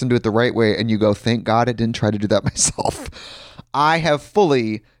 you watch them do it the right way, and you go, thank God I didn't try to do that myself. I have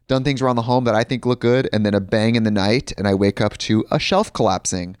fully done things around the home that I think look good, and then a bang in the night, and I wake up to a shelf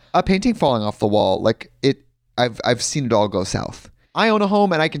collapsing, a painting falling off the wall. I've seen it all go south. I own a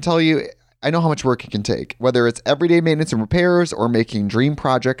home, and I can tell you, I know how much work it can take. Whether it's everyday maintenance and repairs or making dream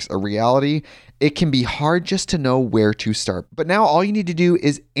projects a reality, it can be hard just to know where to start. But now all you need to do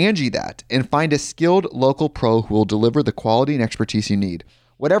is Angie that and find a skilled local pro who will deliver the quality and expertise you need.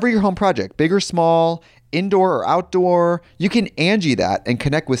 Whatever your home project, big or small, indoor or outdoor, you can Angie that and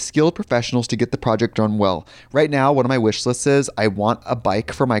connect with skilled professionals to get the project done well. Right now, one of my wish lists is I want a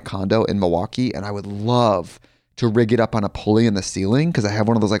bike for my condo in Milwaukee, and I would love to rig it up on a pulley in the ceiling because I have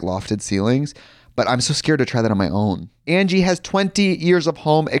one of those like lofted ceilings, but I'm so scared to try that on my own. Angie has 20 years of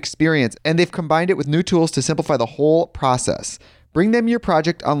home experience, and they've combined it with new tools to simplify the whole process. Bring them your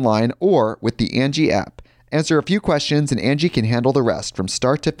project online or with the Angie app. Answer a few questions and Angie can handle the rest from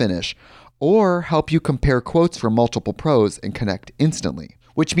start to finish, or help you compare quotes from multiple pros and connect instantly,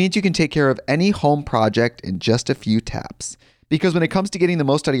 which means you can take care of any home project in just a few taps. Because when it comes to getting the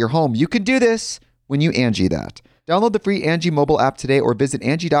most out of your home, you can do this when you Angie that. Download the free Angie mobile app today or visit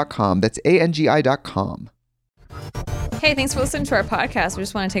Angie.com. That's ANGI.com. Hey, thanks for listening to our podcast. We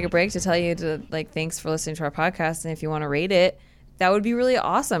just want to take a break to tell you thanks for listening to our podcast, and if you want to rate it, that would be really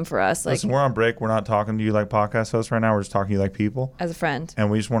awesome for us. Listen, we're on break. We're not talking to you like podcast hosts right now. We're just talking to you like people. As a friend. And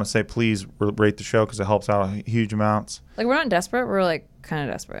we just want to say, please rate the show because it helps out huge amounts. We're not desperate. We're kind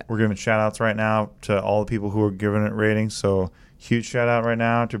of desperate. We're giving shout outs right now to all the people who are giving it ratings. So huge shout out right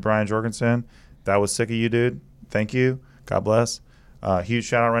now to Brian Jorgensen. That was sick of you, dude. Thank you. God bless. Huge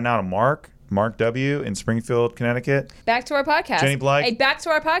shout out right now to Mark. Mark W. in Springfield, Connecticut. Back to our podcast. Jenny Blythe Hey, back to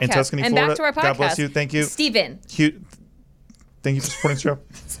our podcast. in Tuscany, and Florida. back to our podcast. God bless you. Thank you. Steven. Cute. Thank you for supporting the show.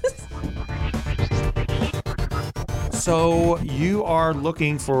 So you are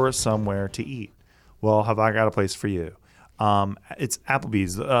looking for somewhere to eat. Well, have I got a place for you? It's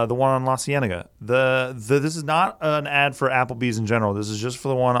Applebee's, the one on La Cienega. This is not an ad for Applebee's in general. This is just for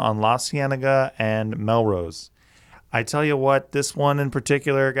the one on La Cienega and Melrose. I tell you what, this one in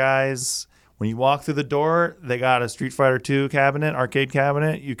particular, guys, when you walk through the door, they got a Street Fighter 2 cabinet, arcade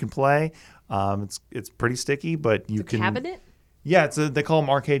cabinet you can play. It's pretty sticky, but you can. Cabinet? Yeah, they call them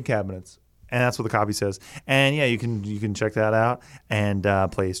arcade cabinets, and that's what the copy says. And yeah, you can check that out and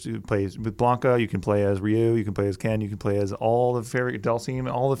play with Blanca. You can play as Ryu. You can play as Ken. You can play as all the favorite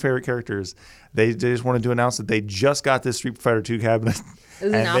Dhalsim, all the favorite characters. They just wanted to announce that they just got this Street Fighter 2 cabinet,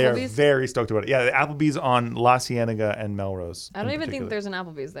 Is it and they are Applebee's? very stoked about it. Yeah, the Applebee's on La Cienega and Melrose. I don't in even think particular. there's an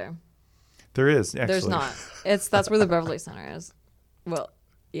Applebee's there. There is actually. There's not. That's where the Beverly Center is. Well,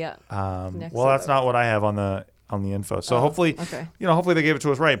 yeah. Next Well, to that's the- not what I have on the info. So hopefully, okay. hopefully they gave it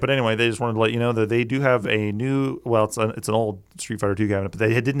to us right. But anyway, they just wanted to let you know that they do have a new. Well, it's an old Street Fighter 2 cabinet, but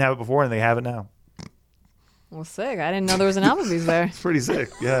they didn't have it before, and they have it now. Well, sick. I didn't know there was an Applebee's there. It's pretty sick.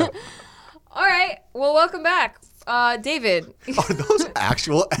 Yeah. All right. Well, welcome back, David. Are those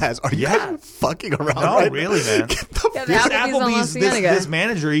actual ads? Are you guys fucking around? No, right really, now? man. Get the Yeah, the This Applebee's on La Applebee's, Cienega. this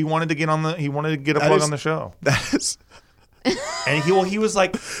manager, he wanted to get a That plug is- on the show. That is. And he was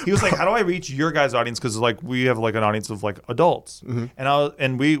like, how do I reach your guys' audience? Because like we have like an audience of like adults,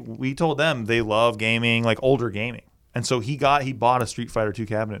 and we told them they love gaming, like older gaming, and so he bought a Street Fighter 2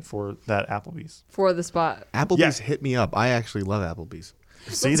 cabinet for that Applebee's. For the spot. Applebee's Yeah. hit me up. I actually love Applebee's.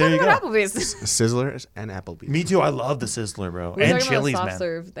 See, Let's there talk you about go. Applebee's. Sizzlers and Applebee's. Me too. I love the Sizzler, bro, We're and talking Chili's, about soft man.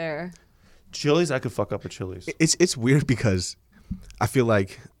 serve there. Chili's, I could fuck up at Chili's. It's weird because I feel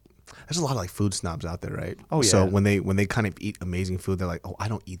like there's a lot of like food snobs out there, right? Oh, So yeah. when they kind of eat amazing food, they're like, "Oh, I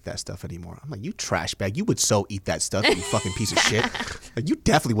don't eat that stuff anymore." I'm like, "You trash bag! You would so eat that stuff, you fucking piece of shit! Like you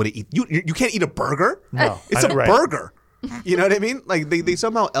definitely would eat. You can't eat a burger. No, it's a right. burger. You know what I mean? Like they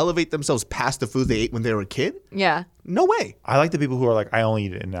somehow elevate themselves past the food they ate when they were a kid. Yeah. No way. I like the people who are like, I only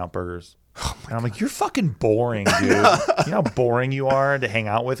eat In-N-Out burgers. And I'm like, you're fucking boring, dude. You know how boring you are to hang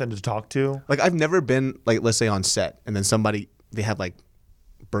out with and to talk to? Like I've never been like, let's say on set, and then they have like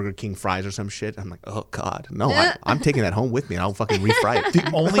Burger King fries or some shit. I'm like, oh god, no! I'm taking that home with me, and I'll fucking refry it.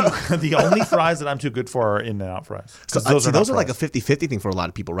 The only fries that I'm too good for are In-N-Out fries. So, 'Cause those are not like a fries. 50-50 thing for a lot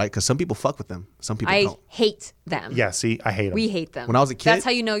of people, right? Because some people fuck with them, some people I don't. hate them. Yeah, see, I hate them. We hate them. When I was a kid- That's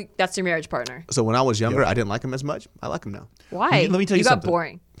how you know that's your marriage partner. So when I was younger, I didn't like them as much. I like them now. Why? Let me tell you got something.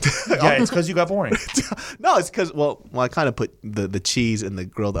 boring. Yeah, it's because you got boring. No, it's because I kind of put the cheese and the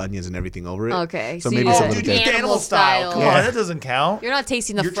grilled onions and everything over it. Okay, so so maybe you some of did the the animal style. Come Yeah. on, that doesn't count. You're not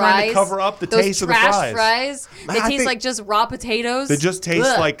tasting the You're fries. trying to cover up the Those taste of the trash fries. They I taste think- like just raw potatoes. They just taste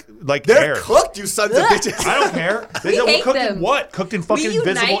Ugh. like They're air. cooked, you sons of bitches. I don't care. We were hate cooked them. in what? Cooked in fucking we unite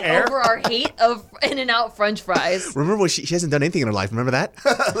visible air? over our hate of In-N-Out French fries. Remember when she hasn't done anything in her life? Remember that?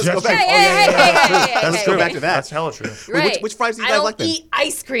 Let's go Just- back. Let's go back to that. That's hella true. You're Wait, right. which fries do you I guys don't like then? eat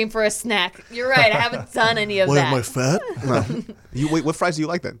ice cream for a snack. You're right. I haven't done any of Why that. am I fat? No. What fries do you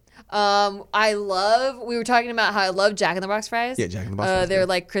like then? We were talking about how I love Jack in the Box fries. Yeah, Jack in the Box fries, They're yeah.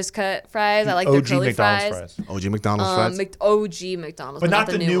 like crisp cut fries. I like their OG curly McDonald's fries. OG McDonald's fries. OG McDonald's, But not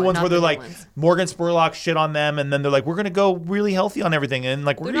the new ones not where the they're new like ones. Morgan Spurlock shit on them, and then they're like, we're gonna go really healthy on everything, and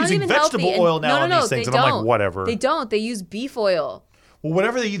like we're They're not using even vegetable healthy. oil now on no, these things, they and I'm don't. like, whatever. They don't. They use beef oil. Well,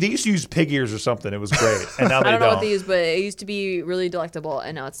 whatever they used to use pig ears or something. It was great, and now they I don't know what they use, but it used to be really delectable,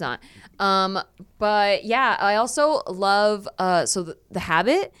 and now it's not. But yeah, I also love the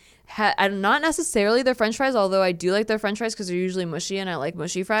Habit. I'm not necessarily their French fries, although I do like their French fries because they're usually mushy, and I like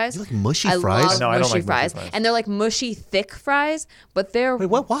mushy fries. You like mushy I fries? love No, I don't mushy like mushy fries. fries. And they're like mushy thick fries, but they're Wait,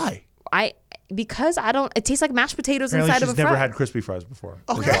 what? Why? because I don't. It tastes like mashed potatoes Apparently, inside she's of a never fry. had crispy fries before.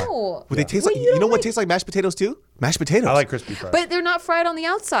 Okay. No. Would they taste Well, like? you You know don't what like- tastes like mashed potatoes too? Mashed potatoes. I like crispy fries. But they're not fried on the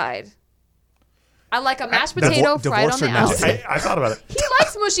outside. I like a mashed That's potato what- fried on divorce the or not? outside. I thought about it. He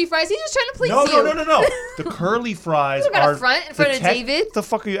likes mushy fries. He's just trying to please No, you. no. The curly fries You got a are front in front of David? The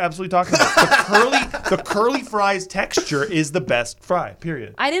fuck are you absolutely talking about? The curly fries texture is the best fry.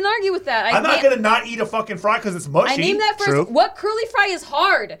 Period. I didn't argue with that. I'm not gonna not eat a fucking fry because it's mushy. I named that first. True. What curly fry is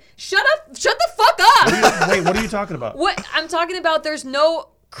hard? Shut up! Shut the fuck up! Wait, what are you talking about? What I'm talking about? There's no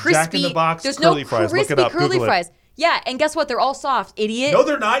crispy. Jack in the Box there's curly no fries. Look it crispy up. curly Google it. fries. Yeah, and guess what? They're all soft, idiot. No,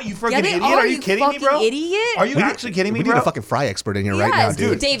 they're not. You freaking Yeah, they idiot. are, Are you you kidding me, bro? fucking idiot. Are you actually kidding me, We need bro? a fucking fry expert in here right now, Yes,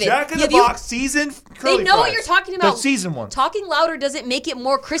 dude. David. Jack in the have you- Box seasoned curly They know what fries. you're talking about. The seasoned ones. Talking louder doesn't make it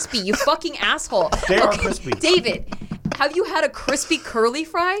more crispy. You fucking asshole. They are crispy. David, have you had a crispy curly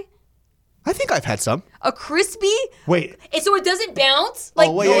fry? I think I've had some. A crispy? Wait. So it doesn't bounce?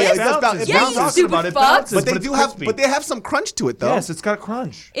 Like wait, this? yeah, it does bounce. It Yeah, bounces. you stupid It fuck. bounces, But they it's do have, crispy. but they have some crunch to it though. Yes, it's got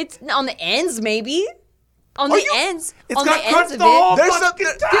crunch. It's on the ends, maybe. On Are the you- ends. It's on got the crunch ends the of whole it. There's fucking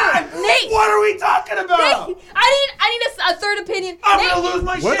some- time. Nate! What are we talking about? Nate, I need a third opinion. I'm Nate, gonna lose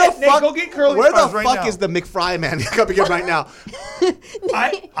my Where shit. the Nate, fuck? go get curly Where the fries right fuck now. is the McFry man coming in right now?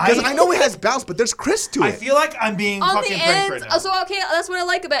 Because I know it has bounce, but there's crisp to it. I feel like I'm being on fucking the pranked ends. right now. So okay, that's what I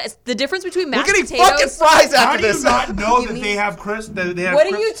like about it. It's the difference between We're mashed getting potatoes. fucking fries How after do you this. not know that mean- they have crisp? That they have What are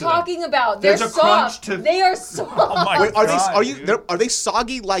crisp you to them? talking about? They're There's a crunch soft. to- They are soft. Oh my Wait, are God, they? dude. Are they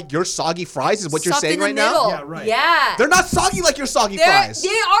soggy like your soggy fries? Is what you're Soft saying in the right middle. now? Yeah, right. Yeah. They're not soggy like your soggy They fries.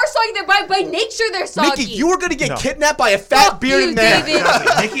 are soggy. They're by nature. They're soggy. Nikki, you were gonna get No. kidnapped by a fat Fuck bearded you, man. David.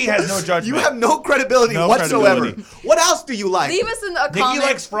 Nikki has no judgment. You have no credibility No whatsoever. credibility. What else do you like? Leave us in a Nikki comment.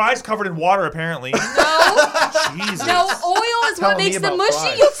 likes fries covered in water, apparently. No. Jesus. No, oil is what Telling me makes them about mushy,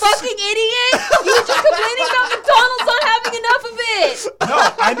 fries. you fucking idiot! You were just complaining about McDonald's not having enough of it!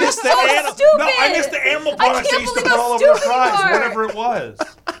 No, I missed the so animal. stupid. No, I missed the animal I products can't they used to believe put how all over the stupid you fries, are. whatever it was.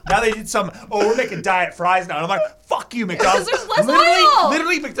 Now they did some. Oh, we're making diet fries now. And I'm like, fuck you, McDonald's. Because there's less oil.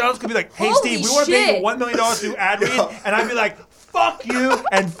 Literally, McDonald's could be like, hey, Holy Steve, we want to pay you shit. $1 million to do ad read, and I'd be like, fuck you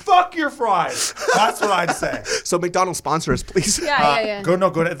and fuck your fries. That's what I'd say. So McDonald's sponsor us, please. Yeah. Go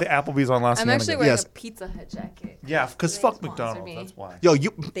to the Applebee's on Las I'm Vegas. actually wearing Yes. a Pizza Hut jacket. Yeah, because fuck sponsor McDonald's. me. That's why. Yo,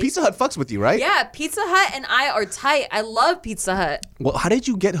 Pizza Hut fucks with you, right? Yeah, Pizza Hut and I are tight. I love Pizza Hut. Well, how did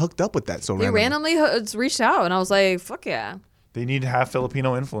you get hooked up with that so They randomly? randomly reached out, and I was like, fuck yeah. They need half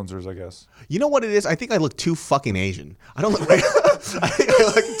Filipino influencers, I guess. You know what it is? I think I look too fucking Asian. I don't look.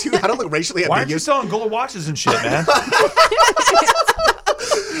 I don't look racially Why aren't you ambiguous. selling gold watches and shit, man?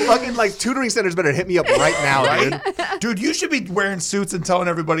 Fucking like tutoring centers better hit me up right now, dude. Dude, you should be wearing suits and telling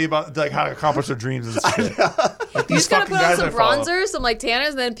everybody about like how to accomplish their dreams and shit. Like, You these just gotta fucking put on guys some I follow. bronzer, some like tanners,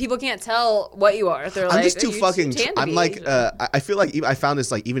 and then people can't tell what you are. They're like, I'm just too "Are you fucking. tan to I'm be like. Asian?" I feel like I found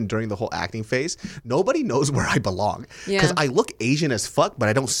this like even during the whole acting phase, nobody knows where I belong because Yeah. I look Asian as fuck, but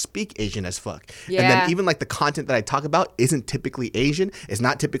I don't speak Asian as fuck. And Yeah. then even like the content that I talk about isn't typically Asian. It's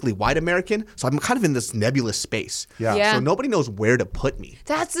not typically white American. So I'm kind of in this nebulous space. Yeah. Yeah. So nobody knows where to put me.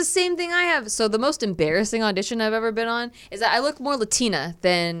 That's the same thing I have. So the most embarrassing audition I've ever been on is that I look more Latina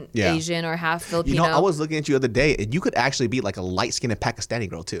than Yeah. Asian or half You Filipino. know, I was looking at you the other day, and you could actually be like a light-skinned Pakistani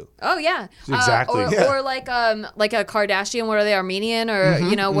girl too. Oh yeah, Exactly. Or like a Kardashian. What are they? Armenian or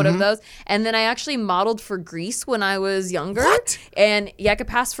one of those. And then I actually modeled for Greece when I was younger. What? And yeah, I could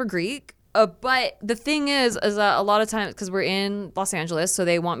pass for Greek. But the thing is a lot of times, because we're in Los Angeles, so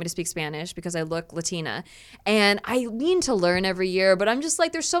they want me to speak Spanish because I look Latina. And I mean to learn every year, but I'm just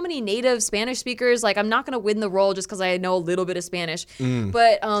like, there's so many native Spanish speakers. Like, I'm not going to win the role just because I know a little bit of Spanish.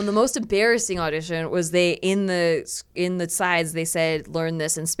 But the most embarrassing audition was in the sides, they said, learn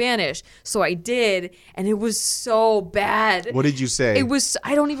this in Spanish. So I did, and it was so bad. What did you say? It was,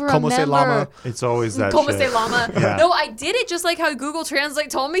 I don't even Como remember. se llama? It's always that Como shit. se llama. Yeah. No, I did it just like how Google Translate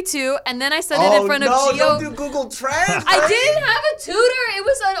told me to, and then I said it in front of Gio. don't do Google Translate. I didn't have a tutor. It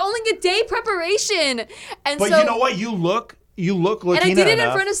was only a day preparation, and But so you know what? You look Latina and I did it enough.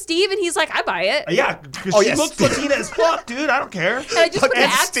 in front of Steve, and he's like, "I buy it." Yeah, because Oh, she yes. looks Latina as fuck, dude. I don't care. And I just put an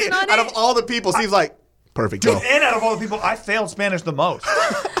And accent Steve- on out it. of all the people, Steve's like, perfect, go. And out of all the people, I failed Spanish the most.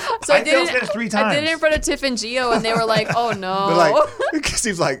 So I I did failed it. Spanish 3 I did times. it in front of Tiff and Gio, and they were like, "Oh no!" But like,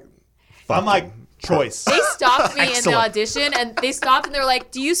 Steve's like, I'm like, choice. They stopped me in the Excellent. audition, and they stopped, and they were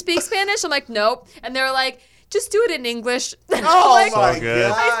like, "Do you speak Spanish?" I'm like, "Nope," and they were like, "Just do it in English." oh Like, my good.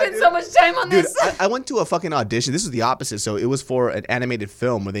 god. I spent so much time on Dude, this. I went to a fucking audition. This was the opposite. So it was for an animated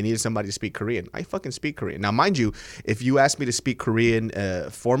film where they needed somebody to speak Korean. I fucking speak Korean. Now, mind you, if you ask me to speak Korean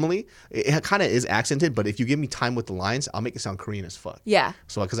formally, it kind of is accented. But if you give me time with the lines, I'll make it sound Korean as fuck. Yeah.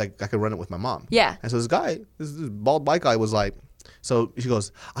 So because I could run it with my mom. Yeah. And so this bald white guy was like, so she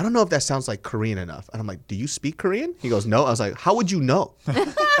goes, I don't know if that sounds like Korean enough. And I'm like, do you speak Korean? He goes, no. I was like, how would you know?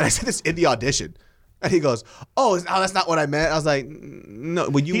 And I said this in the audition. And he goes, oh, that's not what I meant. I was like, no.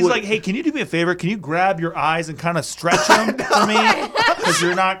 When you He's would, like, hey, can you do me a favor? Can you grab your eyes and kind of stretch them for me? Because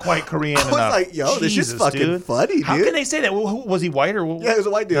you're not quite Korean I was enough. like, yo, this is Jesus, fucking dude. funny, How dude. can they say that? Was he white or? Yeah, he was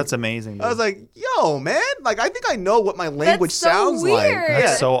a white dude. That's amazing. Dude. I was like, yo, man, like I think I know what my language so sounds like. weird.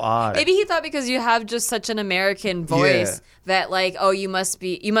 that's so odd. Maybe he thought because you have just such an American voice that like, oh, you must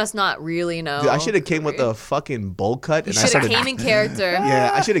not really know. Dude, I should have came with a fucking bowl cut. You And I should have started. came in character.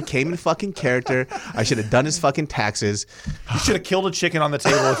 Yeah, I should have came in fucking character. I should have done his fucking taxes. you should have killed a chicken on the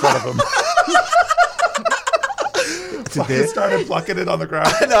table in front of him. Today. Started plucking it on the ground.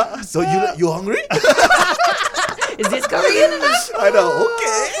 So you hungry? Is this Korean enough? I know.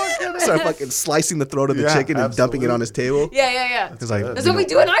 Okay. Start fucking slicing the throat of the chicken and dumping it on his table. Yeah. It's like, That's what we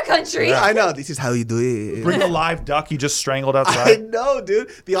do in our country. I know. This is how you do it. Bring a live duck you just strangled I outside. know, dude.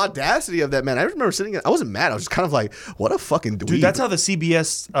 The audacity of that, man. I remember sitting. I wasn't mad. I was just kind of like, what a fucking dweeb. Dude, that's how the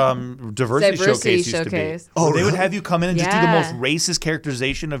CBS diversity showcase used to be. Oh, Where they would have you come in and just do the Yeah. most racist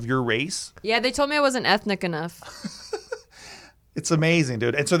characterization of your race. Yeah, they told me I wasn't ethnic enough. It's amazing,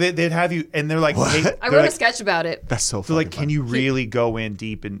 dude. And so they'd have you, and they're like, hey, I they're wrote a like, sketch about it. That's so they're funny. like, can you really go in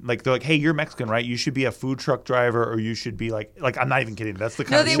deep and like they're like, hey, you're Mexican, right? You should be a food truck driver, or you should be like I'm not even kidding. That's the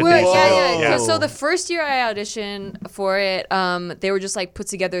kind No, of they shit were. they Yeah. Yeah. So the first year I auditioned for it, they were just like put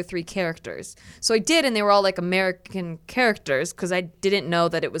together 3 characters. So I did, and they were all like American characters because I didn't know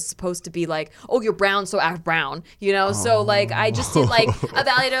that it was supposed to be like, oh, you're brown, so act brown, you know. So like I just did like a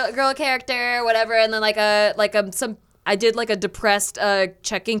Valley Girl character, whatever, and then some. I did like a depressed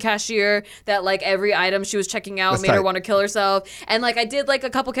checking cashier that like every item she was checking out That's made her tight. want to kill herself. And like I did like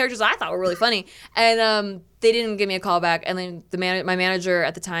a couple characters I thought were really funny. And they didn't give me a call back. And then my manager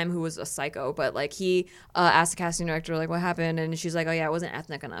at the time, who was a psycho, but like he asked the casting director like what happened, and she's like, oh yeah, I wasn't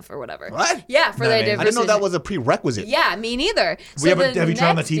ethnic enough or whatever. What? Yeah, for the I I didn't know that was a prerequisite. Yeah, me neither. So Have the you turned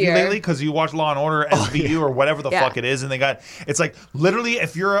on the next TV year- lately? Because you watch Law and Order, SVU, or whatever the Yeah. fuck it is, and they got it's like literally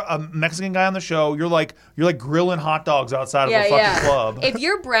if you're a Mexican guy on the show, you're like grilling hot dogs outside of a fucking club. If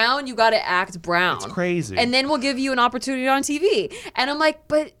you're brown, you got to act brown. It's crazy. And then we'll give you an opportunity on TV. And I'm like,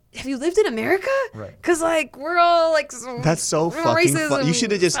 but have you lived in America? Right. Because like we're all like That's so we're fucking racist fun. You and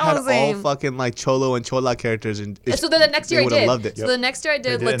should have just all had the all same. fucking like Cholo and Chola characters. And So then the next year they I would have did. loved it. So the next year I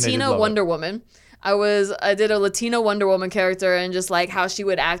did They did, and they did Latina love it. Wonder Woman. I did a Latina Wonder Woman character and just like how she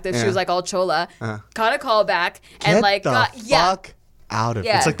would act if she was like all chola. Got a call back and Get like the got fuck out of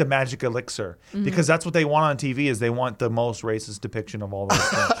Yeah. It's like the magic elixir because that's what they want on TV is they want the most racist depiction of all those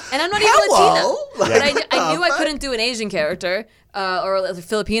things. And I'm not even Hello? Latina. But I knew I couldn't do an Asian character or a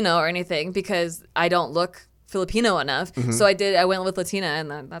Filipino or anything because I don't look Filipino enough. So I went with Latina,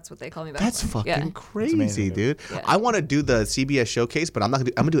 and that's what they call me back. That's for. fucking Yeah. crazy, amazing, dude. I want to do the CBS showcase, but I'm not gonna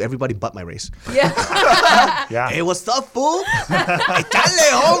do. I'm gonna do everybody but my race. Yeah. Yeah. Hey, what's up, fool?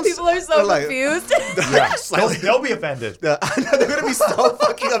 Echale, Holmes. People are so They're like- confused. Yeah. They'll be offended. They're gonna be so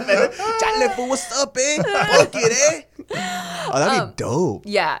fucking offended. Chale, fool, what's up, eh? Fuck it, eh? Oh, that'd be dope.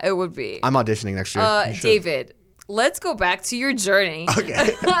 Yeah, it would be. I'm auditioning next year. David, let's go back to your journey.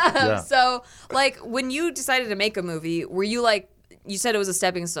 Okay. So, like, when you decided to make a movie, were you like, you said it was a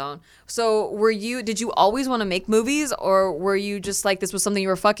stepping stone. So, did you always want to make movies, or were you just like, this was something you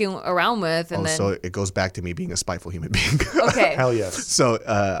were fucking around with? And then, So it goes back to me being a spiteful human being. okay. Hell yes. So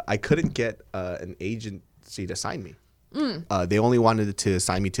I couldn't get an agency to sign me. Mm. They only wanted to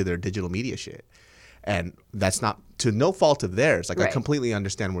sign me to their digital media shit. And that's not to no fault of theirs. Like I Right. completely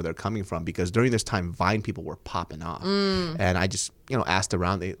understand where they're coming from because during this time, Vine people were popping off. Mm. And I just, asked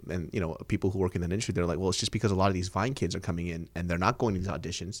around and people who work in that industry, they're like, well, it's just because a lot of these Vine kids are coming in and they're not going to these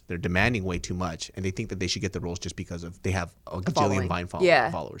auditions. They're demanding way too much. And they think that they should get the roles just because they have a gajillion following. Vine Yeah.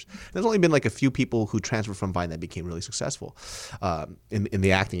 followers. There's only been like a few people who transferred from Vine that became really successful in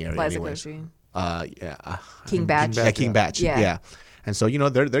the acting area Liza anyways. Koshy. Yeah. King Batch. Yeah, King Batch. Yeah. Yeah. And so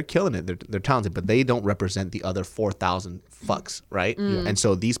they're killing it. They're talented, but they don't represent the other 4,000 fucks, right? And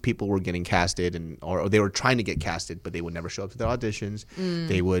so these people were getting casted, or they were trying to get casted, but they would never show up to their auditions.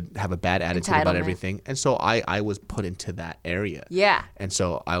 They would have a bad attitude about Entitlement. everything, and so I was put into that area. Yeah. And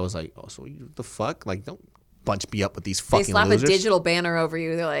so I was like, oh, so you the fuck? Like, don't bunch me up with these They fucking slap losers. a digital banner over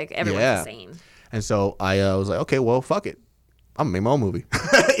you. They're like, everyone's Yeah. the same. And so I was like, okay, well, fuck it. I'm gonna make my own movie.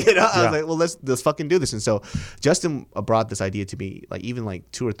 I was like, well, let's fucking do this. And so Justin brought this idea to me like even like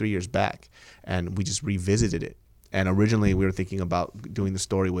 2 or 3 years back, and we just revisited it. And originally we were thinking about doing the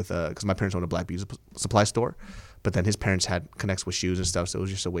story with because my parents owned a black beauty supply store, but then his parents had connects with shoes and stuff, so it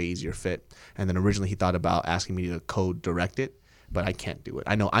was just a way easier fit. And then originally he thought about asking me to co-direct it. But I can't do it.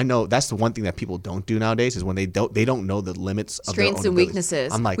 I know. That's the one thing that people don't do nowadays is when they don't know the limits of their own Strengths and abilities.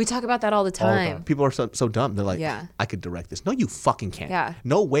 weaknesses. I'm like, we talk about that all the time. people are so dumb. They're like, Yeah. I could direct this. No, you fucking can't. Yeah.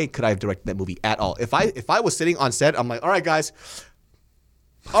 No way could I have directed that movie at all. If I was sitting on set, I'm like, all right, guys.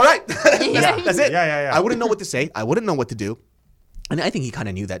 All right. That's it. Yeah. I wouldn't know what to say. I wouldn't know what to do. And I think he kind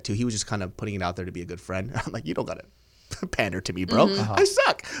of knew that too. He was just kind of putting it out there to be a good friend. I'm like, you don't got to pander to me, bro. I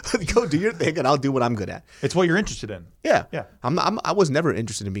suck. Go do your thing and I'll do what I'm good at. It's what you're interested in. Yeah. Yeah. I was never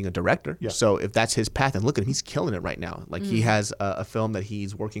interested in being a director. Yeah. So if that's his path, and look at him, he's killing it right now. Like he has a film that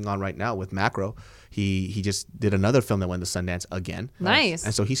he's working on right now with Macro. He just did another film that went to Sundance again. Nice.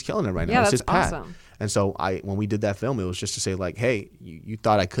 And so he's killing it right now. Yeah, It's that's his path. awesome. And so when we did that film, it was just to say like, hey, you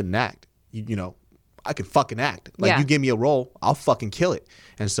thought I couldn't act. I can fucking act. Like Yeah. you give me a role, I'll fucking kill it.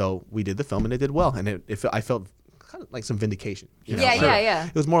 And so we did the film and it did well. And I felt kind of like some vindication. You know? Yeah.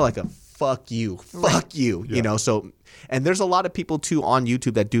 It was more like a fuck you, you know. So, and there's a lot of people too on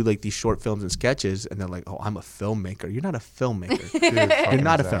YouTube that do like these short films and sketches, and they're like, "Oh, I'm a filmmaker." You're not a filmmaker. You're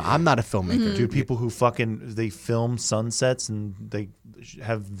not a film. I'm not a filmmaker. Dude, people who they film sunsets and they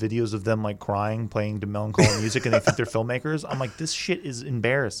have videos of them like crying, playing to melancholy music, and they think they're filmmakers. I'm like, this shit is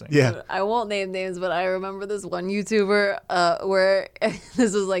embarrassing. Yeah. I won't name names, but I remember this one YouTuber where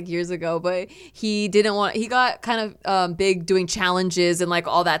this was like years ago, but he got kind of big doing challenges and like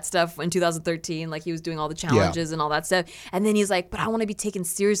all that stuff in 2013. Like he was doing all the challenges and all that stuff. And then he's like, but I want to be taken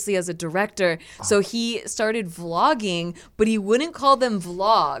seriously as a director. So he started vlogging, but he wouldn't call them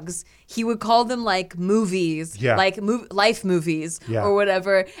vlogs. He would call them like movies, like life movies or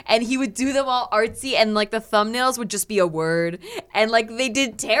whatever. And he would do them all artsy, and like the thumbnails would just be a word. And like they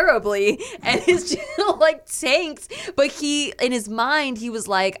did terribly. And his channel like tanked. But in his mind, he was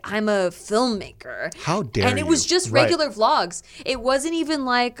like, I'm a filmmaker. How dare you? And it was just regular vlogs. It wasn't even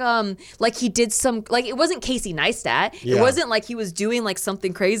like he did some, like it wasn't Casey Neistat. It wasn't like he was doing like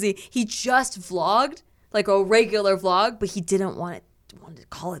something crazy. He just vlogged like a regular vlog, but he didn't wanted to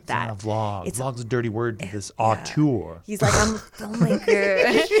call it that. It's not a vlog. Vlog's a dirty word to this auteur. He's like, I'm a filmmaker.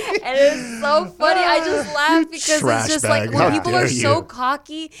 And it's so funny. I just laugh because it's just like when people are so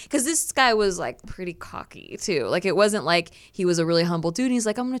cocky, because this guy was like pretty cocky too. Like it wasn't like he was a really humble dude. He's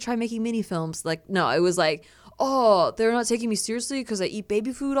like, I'm going to try making mini films. Like, no, it was like, oh, they're not taking me seriously because I eat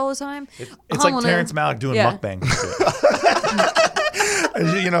baby food all the time. It's like Terrence Malick doing mukbang shit.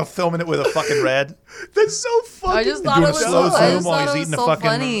 You know, filming it with a fucking red. That's so funny. I just thought it was while he's eating so a fucking,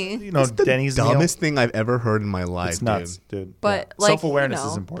 funny. you know, Denny's Dumbest thing I've ever heard in my life. It's nuts, dude. But like, self-awareness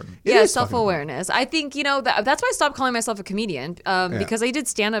is important. Yeah, self-awareness. I think, you know, that's why I stopped calling myself a comedian because I did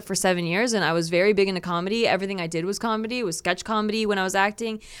stand-up for 7 years and I was very big into comedy. Everything I did was comedy. It was sketch comedy when I was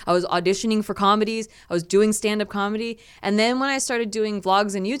acting. I was auditioning for comedies. I was doing stand-up comedy. And then when I started doing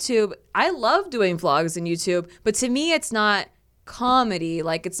vlogs on YouTube, I love doing vlogs on YouTube. But to me, it's not comedy.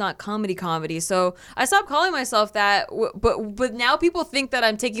 Like, it's not comedy. So I stopped calling myself that. But now people think that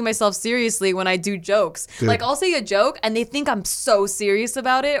I'm taking myself seriously when I do jokes. Dude. Like, I'll say a joke and they think I'm so serious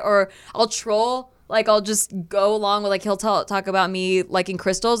about it, or I'll troll. Like, I'll just go along with, like, he'll talk about me liking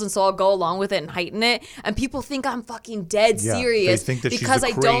crystals, and so I'll go along with it and heighten it. And people think I'm fucking dead serious. They think that because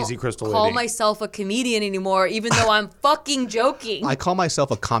she's the crazy I crystal don't call lady. myself a comedian anymore, even though I'm fucking joking. I call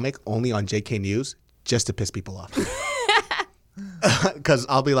myself a comic only on JK News just to piss people off. Because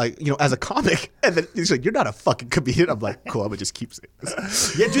I'll be like, you know, as a comic, and then he's like, you're not a fucking comedian. I'm like, cool, I'm gonna just keep saying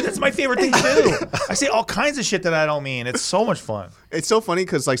this. Yeah, dude, that's my favorite thing to do. I say all kinds of shit that I don't mean. It's so much fun. It's so funny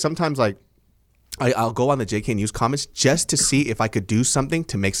because, like, sometimes, like, I'll go on the JK News comments just to see if I could do something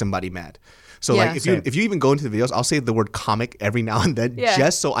to make somebody mad. So like if you even go into the videos, I'll say the word comic every now and then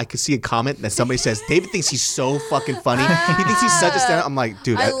just so I could see a comment that somebody says, David thinks he's so fucking funny. He thinks he's such a stand-up. I'm like,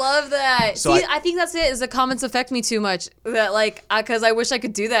 dude. I love that. So see, I think that's it, is the comments affect me too much. That like, because I wish I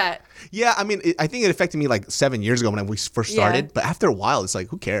could do that. Yeah, I mean, I think it affected me like 7 years ago when we first started. But after a while, it's like,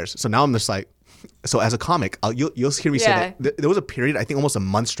 who cares? So now I'm just like, so as a comic, you'll hear me say that. There was a period, I think almost a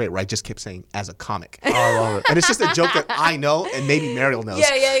month straight, where I just kept saying, as a comic. Oh, I love it. And it's just a joke that I know and maybe Mariel knows.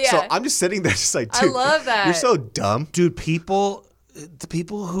 Yeah. So I'm just sitting there just like, dude, I love that. You're so dumb. Dude, the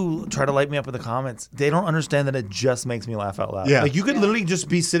people who try to light me up in the comments, they don't understand that it just makes me laugh out loud. Yeah. Like, you could literally just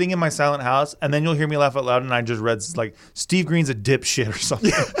be sitting in my silent house, and then you'll hear me laugh out loud, and I just read, like, Steve Green's a dipshit or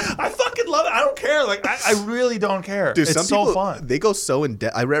something. I fucking love it. I don't care. Like, I really don't care. Dude, it's some so people, fun. They go so in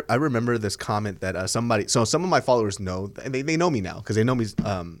depth. I remember this comment that somebody, so some of my followers know, and they know me now because they know me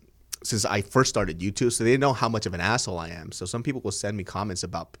since I first started YouTube, so they know how much of an asshole I am. So some people will send me comments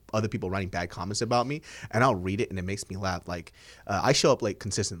about other people writing bad comments about me, and I'll read it, and it makes me laugh. Like, I show up late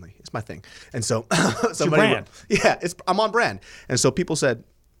consistently. It's my thing. And so somebody, brand. I'm on brand. And so people said,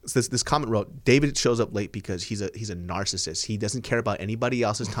 this comment wrote, David shows up late because he's a narcissist. He doesn't care about anybody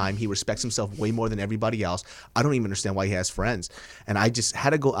else's time. He respects himself way more than everybody else. I don't even understand why he has friends. And I just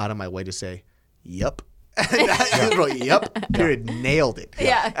had to go out of my way to say, yep. And I wrote, yep, period, nailed it.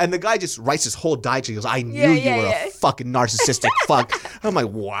 Yeah. And the guy just writes this whole diatribe. He goes, I knew you were a fucking narcissistic fuck. I'm like,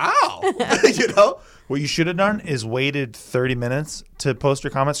 wow. You know? What you should have done is waited 30 minutes to post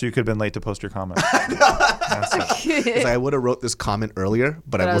your comment, so you could have been late to post your comment. It's like, I would have wrote this comment earlier,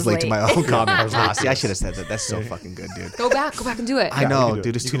 but I was late to my own comment. See, I should have said that. That's so fucking good, dude. Go back and do it. I know, do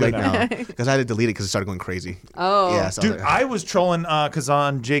dude. it. It's You too can late do it now because I had to delete it because it started going crazy. Oh, yeah. So Dude, I was trolling because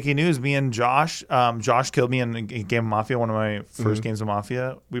on JK News, me and Josh killed me in a game of Mafia, one of my first games of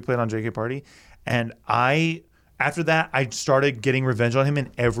Mafia. We played on JK Party, and I after that, I started getting revenge on him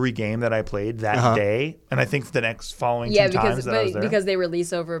in every game that I played that day. And I think the next following two times that I was there. Because they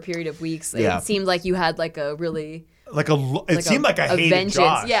release over a period of weeks, Yeah. it seemed like you had like a really it seemed like I hated vengeance.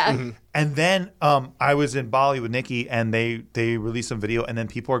 Josh. Yeah. And then I was in Bali with Nikki, and they released some video, and then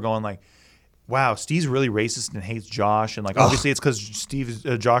people are going like, wow, Steve's really racist and hates Josh, and like obviously it's because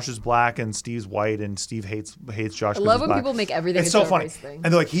Josh is black and Steve's white, and Steve hates Josh. I love when people make everything it's so into a funny. race thing. And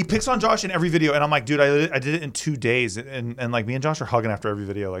they're like, he picks on Josh in every video, and I'm like, dude, I did it in 2 days, and like me and Josh are hugging after every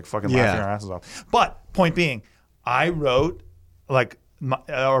video, like fucking laughing our asses off. But point being, I wrote like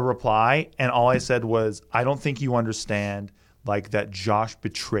a reply, and all I said was, I don't think you understand like that Josh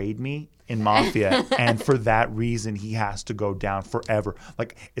betrayed me in Mafia, and for that reason he has to go down forever.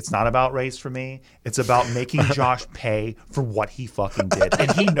 Like, it's not about race for me, it's about making Josh pay for what he fucking did,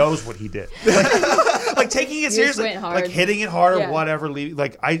 and he knows what he did. Like taking it seriously, went hard. like hitting it hard Yeah. or whatever.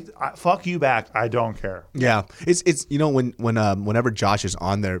 Like I fuck you back. I don't care. Yeah, it's you know whenever Josh is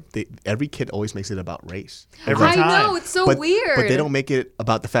on there, every kid always makes it about race. Every I time. know, it's so but, weird. But they don't make it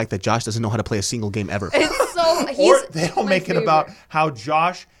about the fact that Josh doesn't know how to play a single game ever. It's so. Or they don't make it about how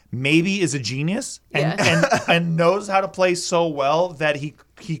Josh maybe is a genius and knows how to play so well that he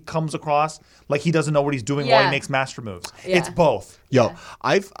comes across like he doesn't know what he's doing while he makes master moves. Yeah. It's both. Yo,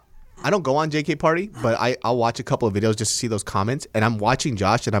 I don't go on JK Party, but I'll watch a couple of videos just to see those comments, and I'm watching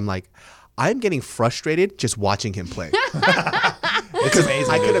Josh, and I'm like, I'm getting frustrated just watching him play. It's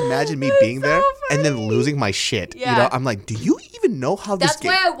amazing. I could imagine me being so there funny. and then losing my shit. Yeah. You know, I'm like, do you even know how That's this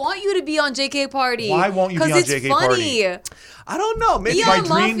game? why I want you to be on JK Party. Why won't you be on Because JK it's funny. Party? I don't know. Maybe Be my on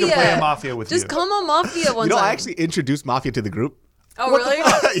dream to Mafia. play a Mafia with Just you. come on Mafia one you know, time. I actually introduced Mafia to the group. Oh, really?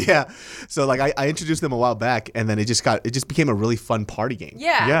 Yeah. So like I introduced them a while back, and then it just became a really fun party game.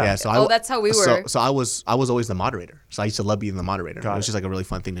 Yeah. Yeah. So that's how we were. So I was always the moderator. So I used to love being the moderator. Got It was it. just like a really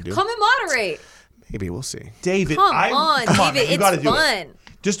fun thing to do. Come and moderate. Maybe we'll see. David, Come on, man, David. you gotta It's do fun. it.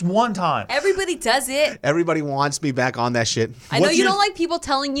 Just one time. Everybody does it. Everybody wants me back on that shit. I know What's you your- don't like people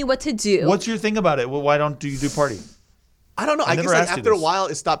telling you what to do. What's your thing about it? Well, why don't you do party? I don't know. I guess never like asked you after a this. while,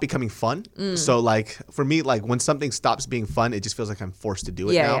 it stopped becoming fun. Mm. So like for me, like when something stops being fun, it just feels like I'm forced to do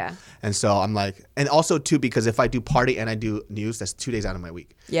it Yeah, now. yeah. And so I'm like, and also too because if I do party and I do news, that's 2 days out of my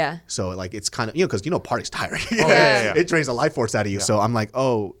week. Yeah. So like it's kind of because party's tiring. yeah. It drains the life force out of you. So I'm like,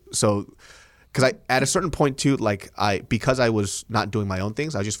 because I at a certain point too, like because I was not doing my own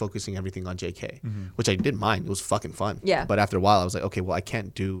things, I was just focusing everything on JK, which I didn't mind. It was fucking fun. Yeah. But after a while, I was like, okay, well, I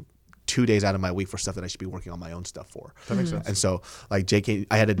can't do 2 days out of my week for stuff that I should be working on my own stuff for. That makes sense. And so like JK,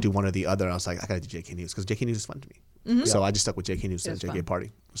 I had to do one or the other. I was like, I gotta do JK News because JK News is fun to me. So I just stuck with JK News instead of JK fun.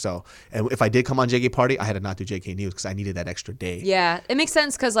 Party. So and if I did come on JK Party, I had to not do JK News because I needed that extra day. Yeah, it makes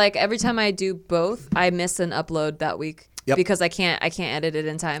sense because like every time I do both, I miss an upload that week Yep. because I can't edit it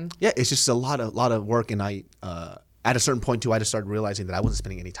in time. Yeah, it's just a lot of work, and I at a certain point too, I just started realizing that I wasn't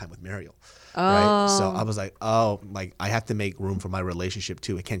spending any time with Mariel. Right, so I was like, like I have to make room for my relationship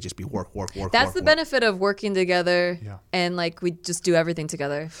too. It can't just be work. That's the benefit of working together, Yeah. and like we just do everything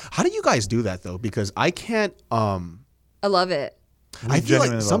together. How do you guys do that though? Because I can't. I love it. I feel like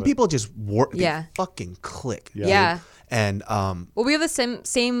genuinely some love it. people just work. Yeah. They fucking click. Yeah. And Well, we have the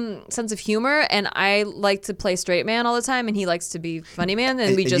same sense of humor, and I like to play straight man all the time, and he likes to be funny man,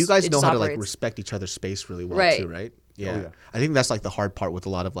 and we just you guys it know just how to like operates. respect each other's space really well Right. too, right? Yeah. yeah. I think that's like the hard part with a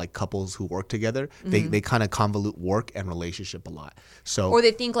lot of like couples who work together. They kind of convolute work and relationship a lot. So Or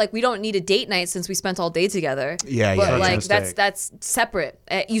they think like we don't need a date night since we spent all day together. Yeah, but yeah, like yeah. that's separate.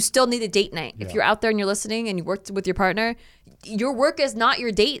 You still need a date night. If you're out there and you're listening and you work with your partner, your work is not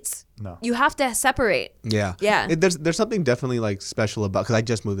your dates. No. You have to separate. yeah, Yeah. There's something definitely like special about because I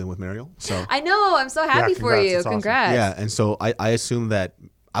just moved in with Mariel, so I know. I'm so happy for congrats. you. That's awesome. Congrats. yeah, and so I assume that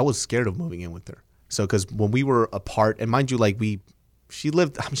I was scared of moving in with her. So because when we were apart, and mind you, like she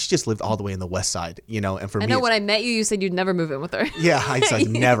just lived all the way in the west side, and for I me, know it's- when I met you, you said you'd never move in with her. yeah, I was like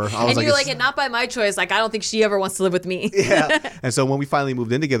never. I was and like, you're it's- like, not by my choice. Like, I don't think she ever wants to live with me. yeah. And so when we finally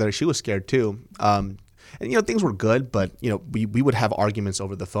moved in together, she was scared too. And things were good, but we would have arguments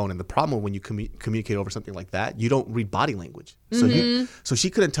over the phone. And the problem when you communicate over something like that, you don't read body language. So so she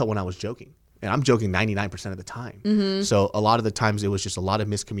couldn't tell when I was joking. And I'm joking 99% of the time. So a lot of the times it was just a lot of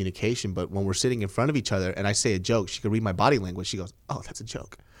miscommunication. But when we're sitting in front of each other and I say a joke, she could read my body language. She goes, "Oh, that's a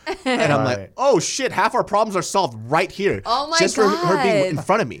joke." And I'm Right. like, "Oh shit, half our problems are solved right here." Oh my just for her being in God.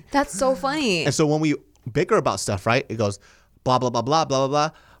 front of me. That's so funny. And so when we bicker about stuff, right, it goes blah, blah, blah, blah, blah, blah, blah.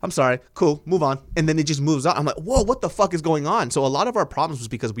 I'm sorry. Cool. Move on. And then it just moves on. I'm like, whoa, what the fuck is going on? So a lot of our problems was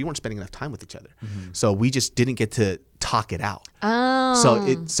because we weren't spending enough time with each other. So we just didn't get to talk it out.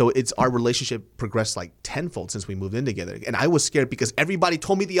 Oh. So it's our relationship progressed like tenfold since we moved in together. And I was scared because everybody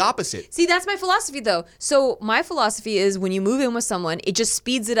told me the opposite. See, that's my philosophy, though. So my philosophy is when you move in with someone, it just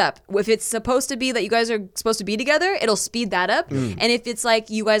speeds it up. If it's supposed to be that you guys are supposed to be together, it'll speed that up. And if it's like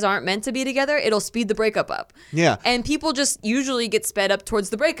you guys aren't meant to be together, it'll speed the breakup up. Yeah. And people just usually get sped up towards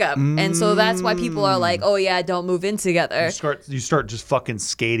the breakup. And so that's why people are like, oh, yeah, don't move in together. You start just fucking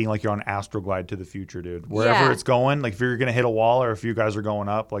skating like you're on Astroglide to the future, dude. Wherever Yeah. it's going, like if you're gonna hit a wall or if you guys are going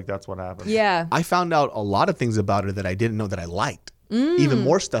up, like that's what happens. Yeah. I found out a lot of things about her that I didn't know that I liked. Even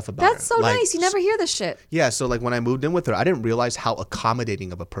more stuff about her. That's so Like, nice. You never hear this shit. Yeah, so like when I moved in with her, I didn't realize how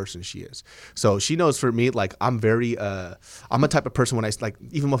accommodating of a person she is. So she knows for me, like I'm very, I'm a type of person when I like,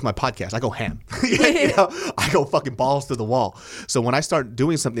 even with my podcast, I go ham. You know, I go fucking balls to the wall. So when I start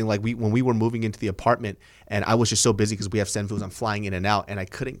doing something like when we were moving into the apartment, and I was just so busy because we have Senfus, I'm flying in and out, and I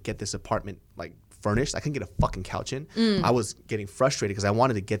couldn't get this apartment like furnished. I couldn't get a fucking couch in. I was getting frustrated because I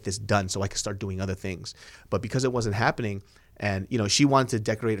wanted to get this done so I could start doing other things. But because it wasn't happening, and you know, she wanted to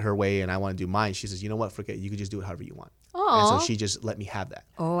decorate her way and I want to do mine, she says, you know what, forget it. You can just do it however you want. And so she just let me have that.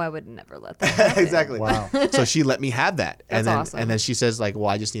 Oh, I would never let that happen. Exactly. Wow. So she let me have that. That's and then awesome. and then she says like, well,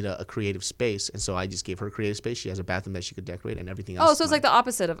 I just need a creative space. And so I just gave her a creative space. She has a bathroom that she could decorate and everything else. Oh, so it's like the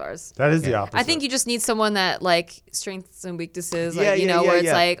opposite of ours. That is the opposite. I think you just need someone that like strengths and weaknesses, like Yeah, you yeah, know, yeah, where it's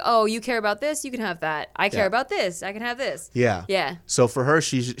yeah. like, oh, you care about this, you can have that. I care Yeah. about this, I can have this. Yeah. Yeah. So for her,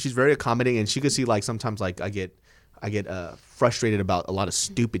 she's very accommodating, and she could see like sometimes like I get frustrated about a lot of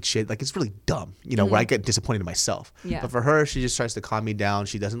stupid shit. Like it's really dumb, you know, where I get disappointed in myself. Yeah. But for her, she just tries to calm me down.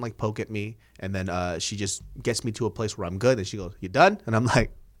 She doesn't like poke at me, and then she just gets me to a place where I'm good. And she goes, "You done?" And I'm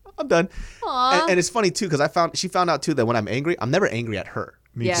like, "I'm done." And it's funny too because she found out too that when I'm angry, I'm never angry at her.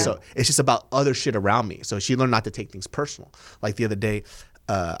 Yeah. So it's just about other shit around me. So she learned not to take things personal. Like the other day,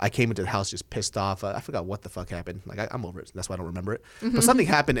 I came into the house just pissed off. I forgot what the fuck happened. Like I'm over it. That's why I don't remember it. But something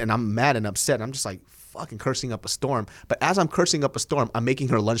happened and I'm mad and upset. And I'm just like fucking cursing up a storm. But as I'm cursing up a storm, I'm making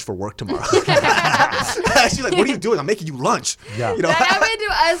her lunch for work tomorrow. She's like, "What are you doing?" "I'm making you lunch." Yeah. You know? That happened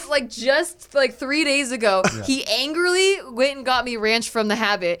to us like just like 3 days ago. He angrily went and got me ranch from the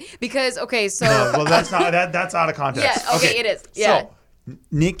Habit because so well, that's not that's out of context. yeah, okay, it is. Yeah. So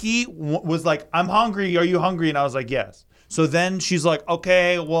Nikki was like, "I'm hungry. Are you hungry?" And I was like, "Yes." So then she's like,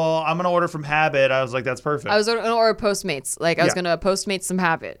 "Okay, well, I'm gonna order from Habit." I was like, "That's perfect." I was gonna order Postmates. Like I was Yeah. gonna Postmates some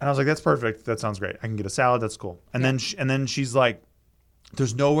Habit. And I was like, "That's perfect. That sounds great. I can get a salad. That's cool." And then she's like,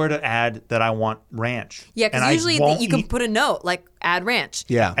 "There's nowhere to add that I want ranch." Yeah, And because I usually won't you can eat- put a note like add ranch.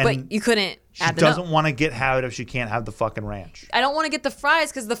 Yeah. But And you couldn't She add the doesn't note. want to get Habit if she can't have the fucking ranch. I don't want to get the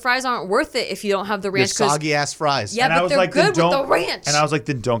fries because the fries aren't worth it if you don't have the Your ranch. 'cause- soggy ass fries. Yeah, And I but was they're like, "Then good with the don't-" ranch. And I was like,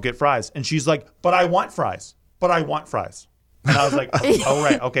 "Then don't get fries." And she's like, "But I want fries. But I want fries." And I was like, "Oh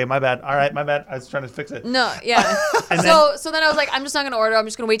right, okay, my bad. All right, my bad. I was trying to fix it." No, yeah. so then I was like, I'm just not gonna order. I'm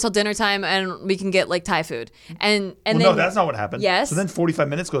just gonna wait till dinner time and we can get like Thai food. And Well, then no, that's not what happened. Yes. So then 45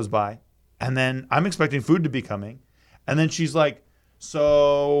 minutes goes by, and then I'm expecting food to be coming, and then she's like,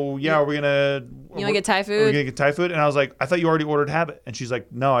 "So yeah, are we gonna? wanna get Thai Are food?" we gonna get Thai food?" And I was like, "I thought you already ordered Habit." And she's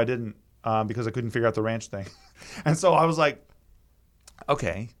like, "No, I didn't, because I couldn't figure out the ranch thing." And so I was like,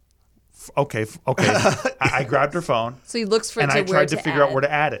 "Okay." I grabbed her phone. So he looks for And to I where tried to to figure out add. where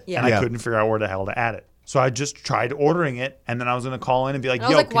to add it, Yeah. and I Yeah. couldn't figure out where the hell to add it. So I just tried ordering it, and then I was gonna call in and be like, And I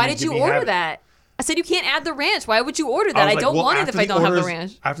was "Yo, like, can why you did give you me order Habit?" that? I said you can't add the ranch. Why would you order that? was I like, don't well, want it after if I the don't have the order's-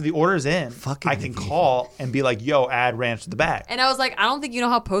 ranch. After the order's in, Fucking I can Nikki. call and be like, "Yo, add ranch to the bag." And I was like, I don't think you know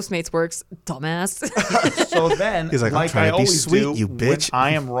how Postmates works, dumbass. So then, He's like, "I'm like trying I to be always sweet, do, you when bitch."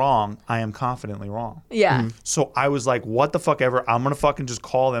 I am wrong, I am confidently wrong. yeah. So I was like, what the fuck ever. I'm going to fucking just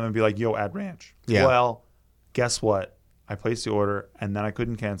call them and be like, "Yo, add ranch." Yeah. Well, guess what? I placed the order, and then I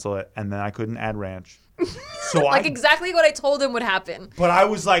couldn't cancel it, and then I couldn't add ranch. So Like exactly what I told him would happen. But I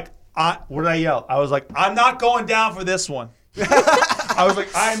was like, what did I yell? I was like, "I'm not going down for this one." I was like,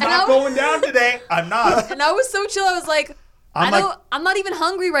 "I'm not going down today. I'm not." And I was so chill. I was like, I'm I'm not even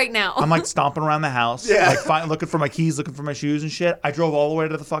hungry right now. I'm like stomping around the house, like looking for my keys, looking for my shoes and shit. I drove all the way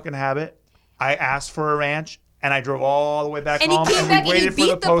to the fucking Habit. I asked for a ranch, and I drove all the way back and he home. came and back we and he waited for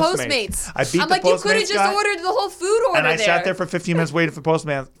beat the Postmates. I beat I'm the like, you Postmates could have just guy, ordered the whole food order and I there. sat there for 15 minutes waiting for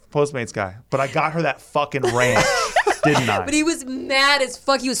Postmates guy. But I got her that fucking ranch, didn't I? But he was mad as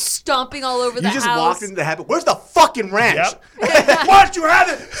fuck. He was stomping all over the You just house. walked into the Habit. Where's the fucking ranch? Yep. Why don't you have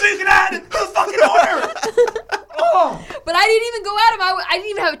it so you can add it to the fucking order? But I didn't even go at him. I didn't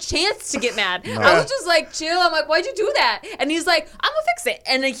even have a chance to get mad. I was just like, chill. I'm like, why'd you do that? And he's like, I'm gonna fix it.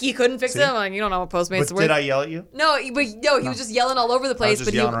 And like, he couldn't fix it. I'm like, you don't know what Postmates But work. did I yell at you? No, he was just yelling all over the place. just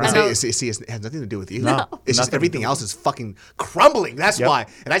But yelling around. See, it has nothing to do with you. No. It's just Nothing to everything do else is fucking crumbling. That's why.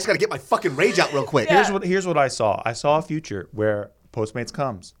 And I just got to get my fucking rage out real quick. Here's what I saw. I saw a future where Postmates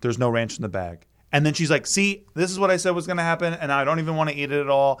comes. There's no ranch in the bag. And then she's like, see, this is what I said was going to happen, and I don't even want to eat it at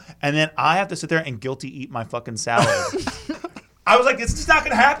all. And then I have to sit there and guilty eat my fucking salad. I was like, it's just not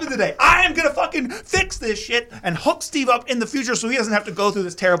going to happen today. I am going to fucking fix this shit and hook Steve up in the future so he doesn't have to go through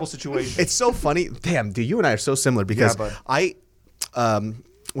this terrible situation. It's so funny. Damn, dude, you and I are so similar because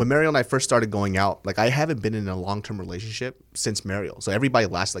when Mariel and I first started going out, like I haven't been in a long-term relationship since Mariel. So everybody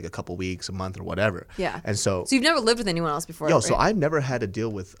lasts like a couple weeks, a month or whatever. Yeah. And so you've never lived with anyone else before, Yo, right? so I've never had to deal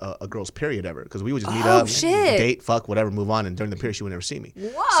with a girl's period ever because we would just meet Oh, up, shit. date, fuck, whatever, move on, and during the period she would never see me.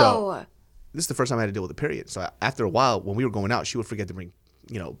 Whoa. So this is the first time I had to deal with a period. So after a while, when we were going out, she would forget to bring,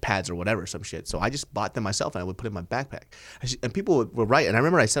 pads or whatever, some shit. So I just bought them myself and I would put it in my backpack. And people were right. And I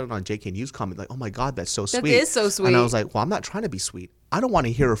remember I said it on JK News comment, like, oh my God, that's so sweet. That is so sweet. And I was like, well, I'm not trying to be sweet. I don't want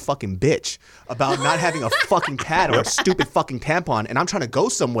to hear a fucking bitch about not having a fucking pad or a stupid fucking tampon. And I'm trying to go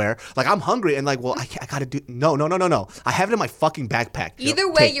somewhere. Like, I'm hungry and like, well, I got to do. No. I have it in my fucking backpack.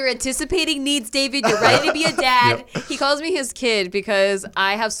 Either way, you're anticipating needs, David. You're ready to be a dad. He calls me his kid because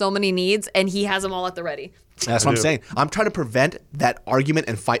I have so many needs and he has them all at the ready. That's what I'm saying. I'm trying to prevent that argument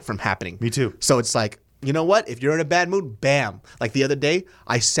and fight from happening. Me too. So it's like, you know what? If you're in a bad mood, bam. Like the other day,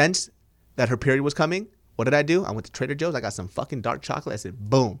 I sensed that her period was coming. What did I do? I went to Trader Joe's. I got some fucking dark chocolate. I said,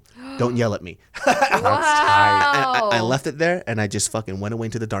 boom, don't yell at me. Wow. I left it there and I just fucking went away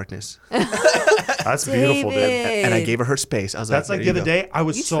into the darkness. That's beautiful, dude. And I gave her space. I was That's like the other day. I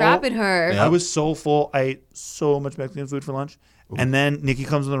was You so trapping her. I was so full. I ate so much Mexican food for lunch. And then Nikki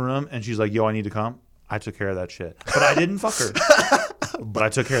comes in the room and she's like, yo, I need to come. I took care of that shit. But I didn't fuck her. But I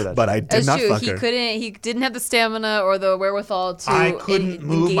took care of that But shit. I did That's not true. fuck He her. didn't have the stamina or the wherewithal to I couldn't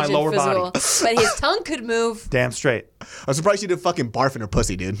move engage my in lower physical, body. But his tongue could move. Damn straight. I'm surprised she didn't fucking barf in her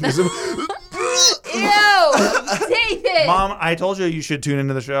pussy, dude. Ew, David. Mom, I told you should tune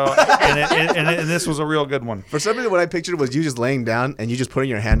into the show. And this was a real good one. For some reason, what I pictured was you just laying down and you just putting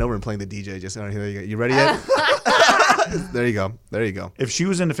your hand over and playing the DJ. Just, here you go. You ready yet? There you go. There you go. If she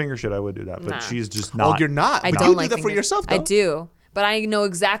was into finger shit, I would do that. But Nah. she's just Oh, not. you're not. I But don't you like do that for fingers. yourself, though. I do. But I know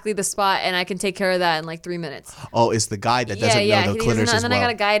exactly the spot, and I can take care of that in like 3 minutes. Oh, it's the guy that doesn't know the He doesn't clitoris know, as and then well.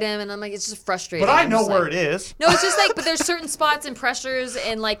 I gotta guide him, and I'm like, it's just frustrating. But I I'm know just where like- it is. No, it's just like, but there's certain spots and pressures,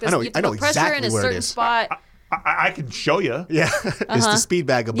 and like this, I know- you have to I know put pressure exactly in a where it certain is. spot. I can show you. Yeah, it's the speed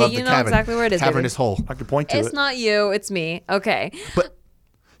bag above you the know cavern. exactly where it is, David. Cavernous hole. I could point to It's it. not you, it's me. Okay.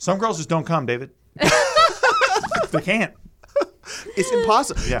 Some girls just don't come, David. They can't. It's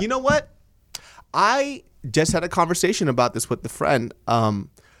impossible. Yeah. You know what? I just had a conversation about this with a friend.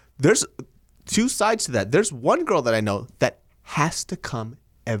 There's two sides to that. There's one girl that I know that has to come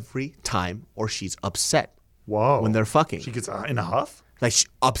every time or she's upset. Whoa. When they're fucking. She gets in a huff? Like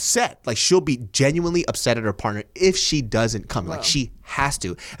upset. Like she'll be genuinely upset at her partner if she doesn't come. Like she has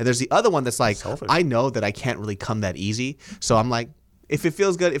to. And there's the other one that's like, Selfish. I know that I can't really come that easy. So I'm like, if it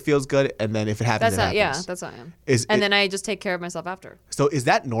feels good, it feels good. And then if it happens, That's it not, happens. that's how I am. Is and it- then I just take care of myself after. So is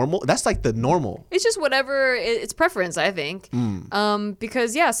that normal? That's like the normal. It's just whatever, it's preference, I think. Hmm.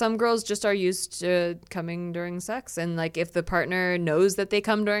 Because, yeah, some girls just are used to coming during sex. And, like, if the partner knows that they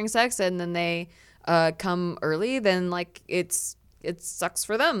come during sex and then they come early, then, like, it sucks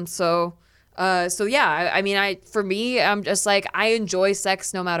for them. So yeah, I mean, for me, I'm just, like, I enjoy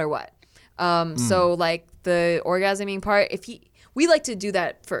sex no matter what. So, like, the orgasming part, we like to do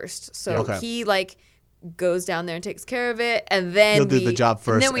that first. So Okay. he, like, goes down there and takes care of it, and then He'll do the job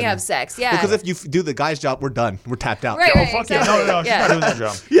first. and then we have sex. Yeah. Because if you do the guy's job, we're done. We're tapped out. Right, Oh, right, fuck exactly. yeah. No, she's Yeah. not doing that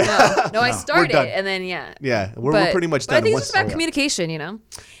job. No, I started done. and then yeah. Yeah, we're pretty much But done. I think Once- it's just about communication, you know.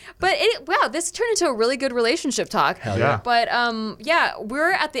 But wow, this turned into a really good relationship talk. Hell yeah. But yeah,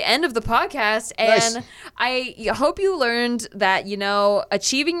 we're at the end of the podcast, and Nice. I hope you learned that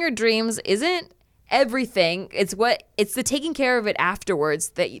achieving your dreams isn't everything. It's the taking care of it afterwards,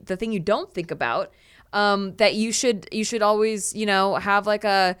 that the thing you don't think about. That you should always have like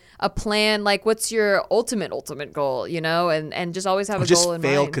a plan, like what's your ultimate goal, and just always have a just goal in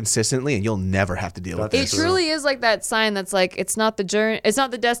fail mind. consistently, and you'll never have to deal with It this. truly is like that sign that's like, it's not the journey, it's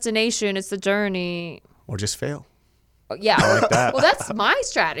not the destination, it's the journey. Or just fail. Yeah. like that. Well, that's my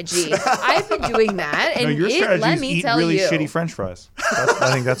strategy. I've been doing that, and No, your strategy let is me eat tell really you. shitty French fries. I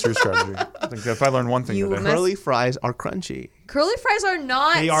think that's your strategy. I think if I learned one thing You today. mess- Curly fries are crunchy. Curly fries are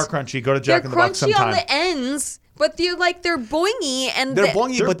not. They are crunchy. Go to They're Jack in the Box crunchy sometime. on the ends, But they're boingy and They're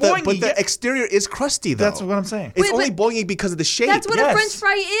boingy, They're but boingy, the yeah. exterior is crusty, though. That's what I'm saying. It's Wait, only but- boingy because of the shape. That's what Yes. a French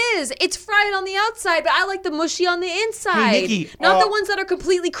fry is. It's fried on the outside, but I like the mushy on the inside. Hey, Nikki, Not the ones that are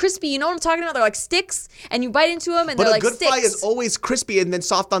completely crispy. You know what I'm talking about? They're like sticks, and you bite into them, and But they're a like good sticks. fry is always crispy and then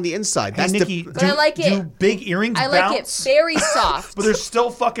soft on the inside. Hey, That's Nikki, But I like do it. big earrings I like bounce? it very soft. But they're still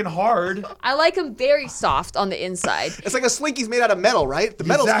fucking hard. I like them very soft on the inside. It's like a Slinky's made out of metal, right? The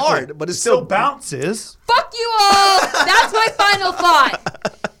metal's Exactly. hard, but It it's still bounces. Fuck you all. That's my final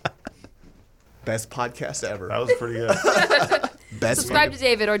thought. best podcast ever. That was pretty good. Best. Subscribe to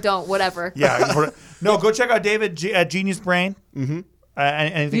David or don't, whatever. Yeah. No, go check out David at Genius Brain. Mm-hmm.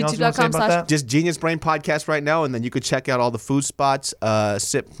 Anything else you want to say about YouTube.com/. that? Just Genius Brain podcast right now, and then you could check out all the food spots.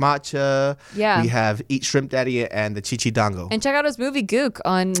 Sip Matcha. Yeah. We have Eat Shrimp Daddy and the Chichi Dango. And check out his movie Gook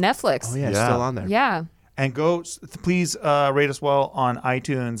on Netflix. Oh yeah, it's Yeah. still on there. Yeah. And go, please rate us well on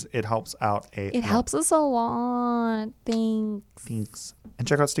iTunes. It helps out a It helps us a lot. Thanks. And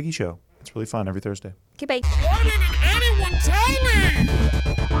check out Sticky Show. It's really fun every Thursday. Okay, bye. Why didn't anyone tell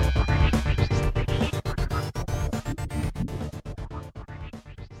me?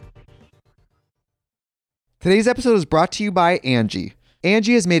 Today's episode is brought to you by Angie.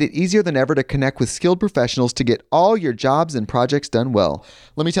 Angie has made it easier than ever to connect with skilled professionals to get all your jobs and projects done well.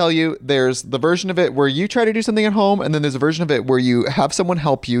 Let me tell you, there's the version of it where you try to do something at home, and then there's a version of it where you have someone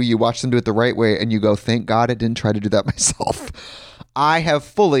help you, you watch them do it the right way, and you go, thank God I didn't try to do that myself. I have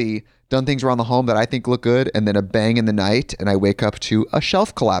fully done things around the home that I think look good, and then a bang in the night, and I wake up to a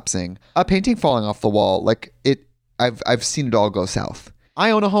shelf collapsing, a painting falling off the wall. I've seen it all go south. I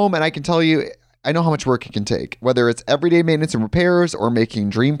own a home, and I can tell you, I know how much work it can take. Whether it's everyday maintenance and repairs or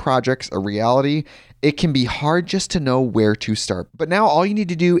making dream projects a reality, it can be hard just to know where to start. But now all you need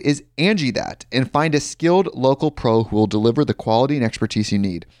to do is Angie that and find a skilled local pro who will deliver the quality and expertise you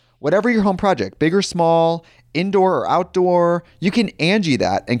need. Whatever your home project, big or small, indoor or outdoor, you can Angie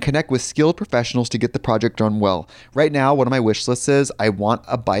that and connect with skilled professionals to get the project done well. Right now, one of my wish lists is I want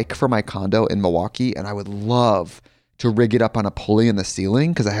a bike for my condo in Milwaukee, and I would love to rig it up on a pulley in the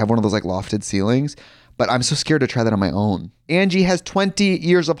ceiling because I have one of those like lofted ceilings, but I'm so scared to try that on my own. Angie has 20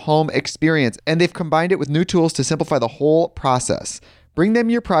 years of home experience, and they've combined it with new tools to simplify the whole process. Bring them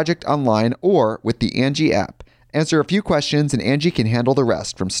your project online or with the Angie app. Answer a few questions and Angie can handle the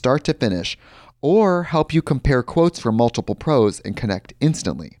rest from start to finish, or help you compare quotes from multiple pros and connect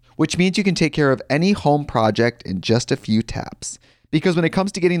instantly, which means you can take care of any home project in just a few taps. Because when it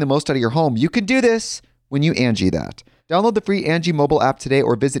comes to getting the most out of your home, you can do this when you Angie that. Download the free Angie mobile app today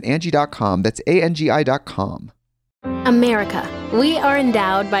or visit Angie.com. That's ANGI.com. America. We are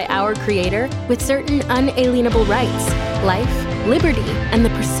endowed by our Creator with certain unalienable rights: life, liberty, and the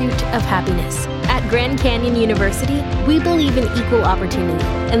pursuit of happiness. At Grand Canyon University, we believe in equal opportunity,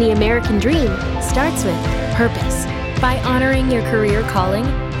 and the American dream starts with purpose. By honoring your career calling,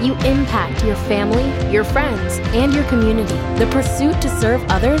 you impact your family, your friends, and your community. The pursuit to serve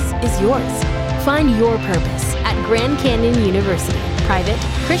others is yours. Find your purpose at Grand Canyon University. Private,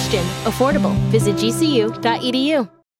 Christian, affordable. Visit gcu.edu.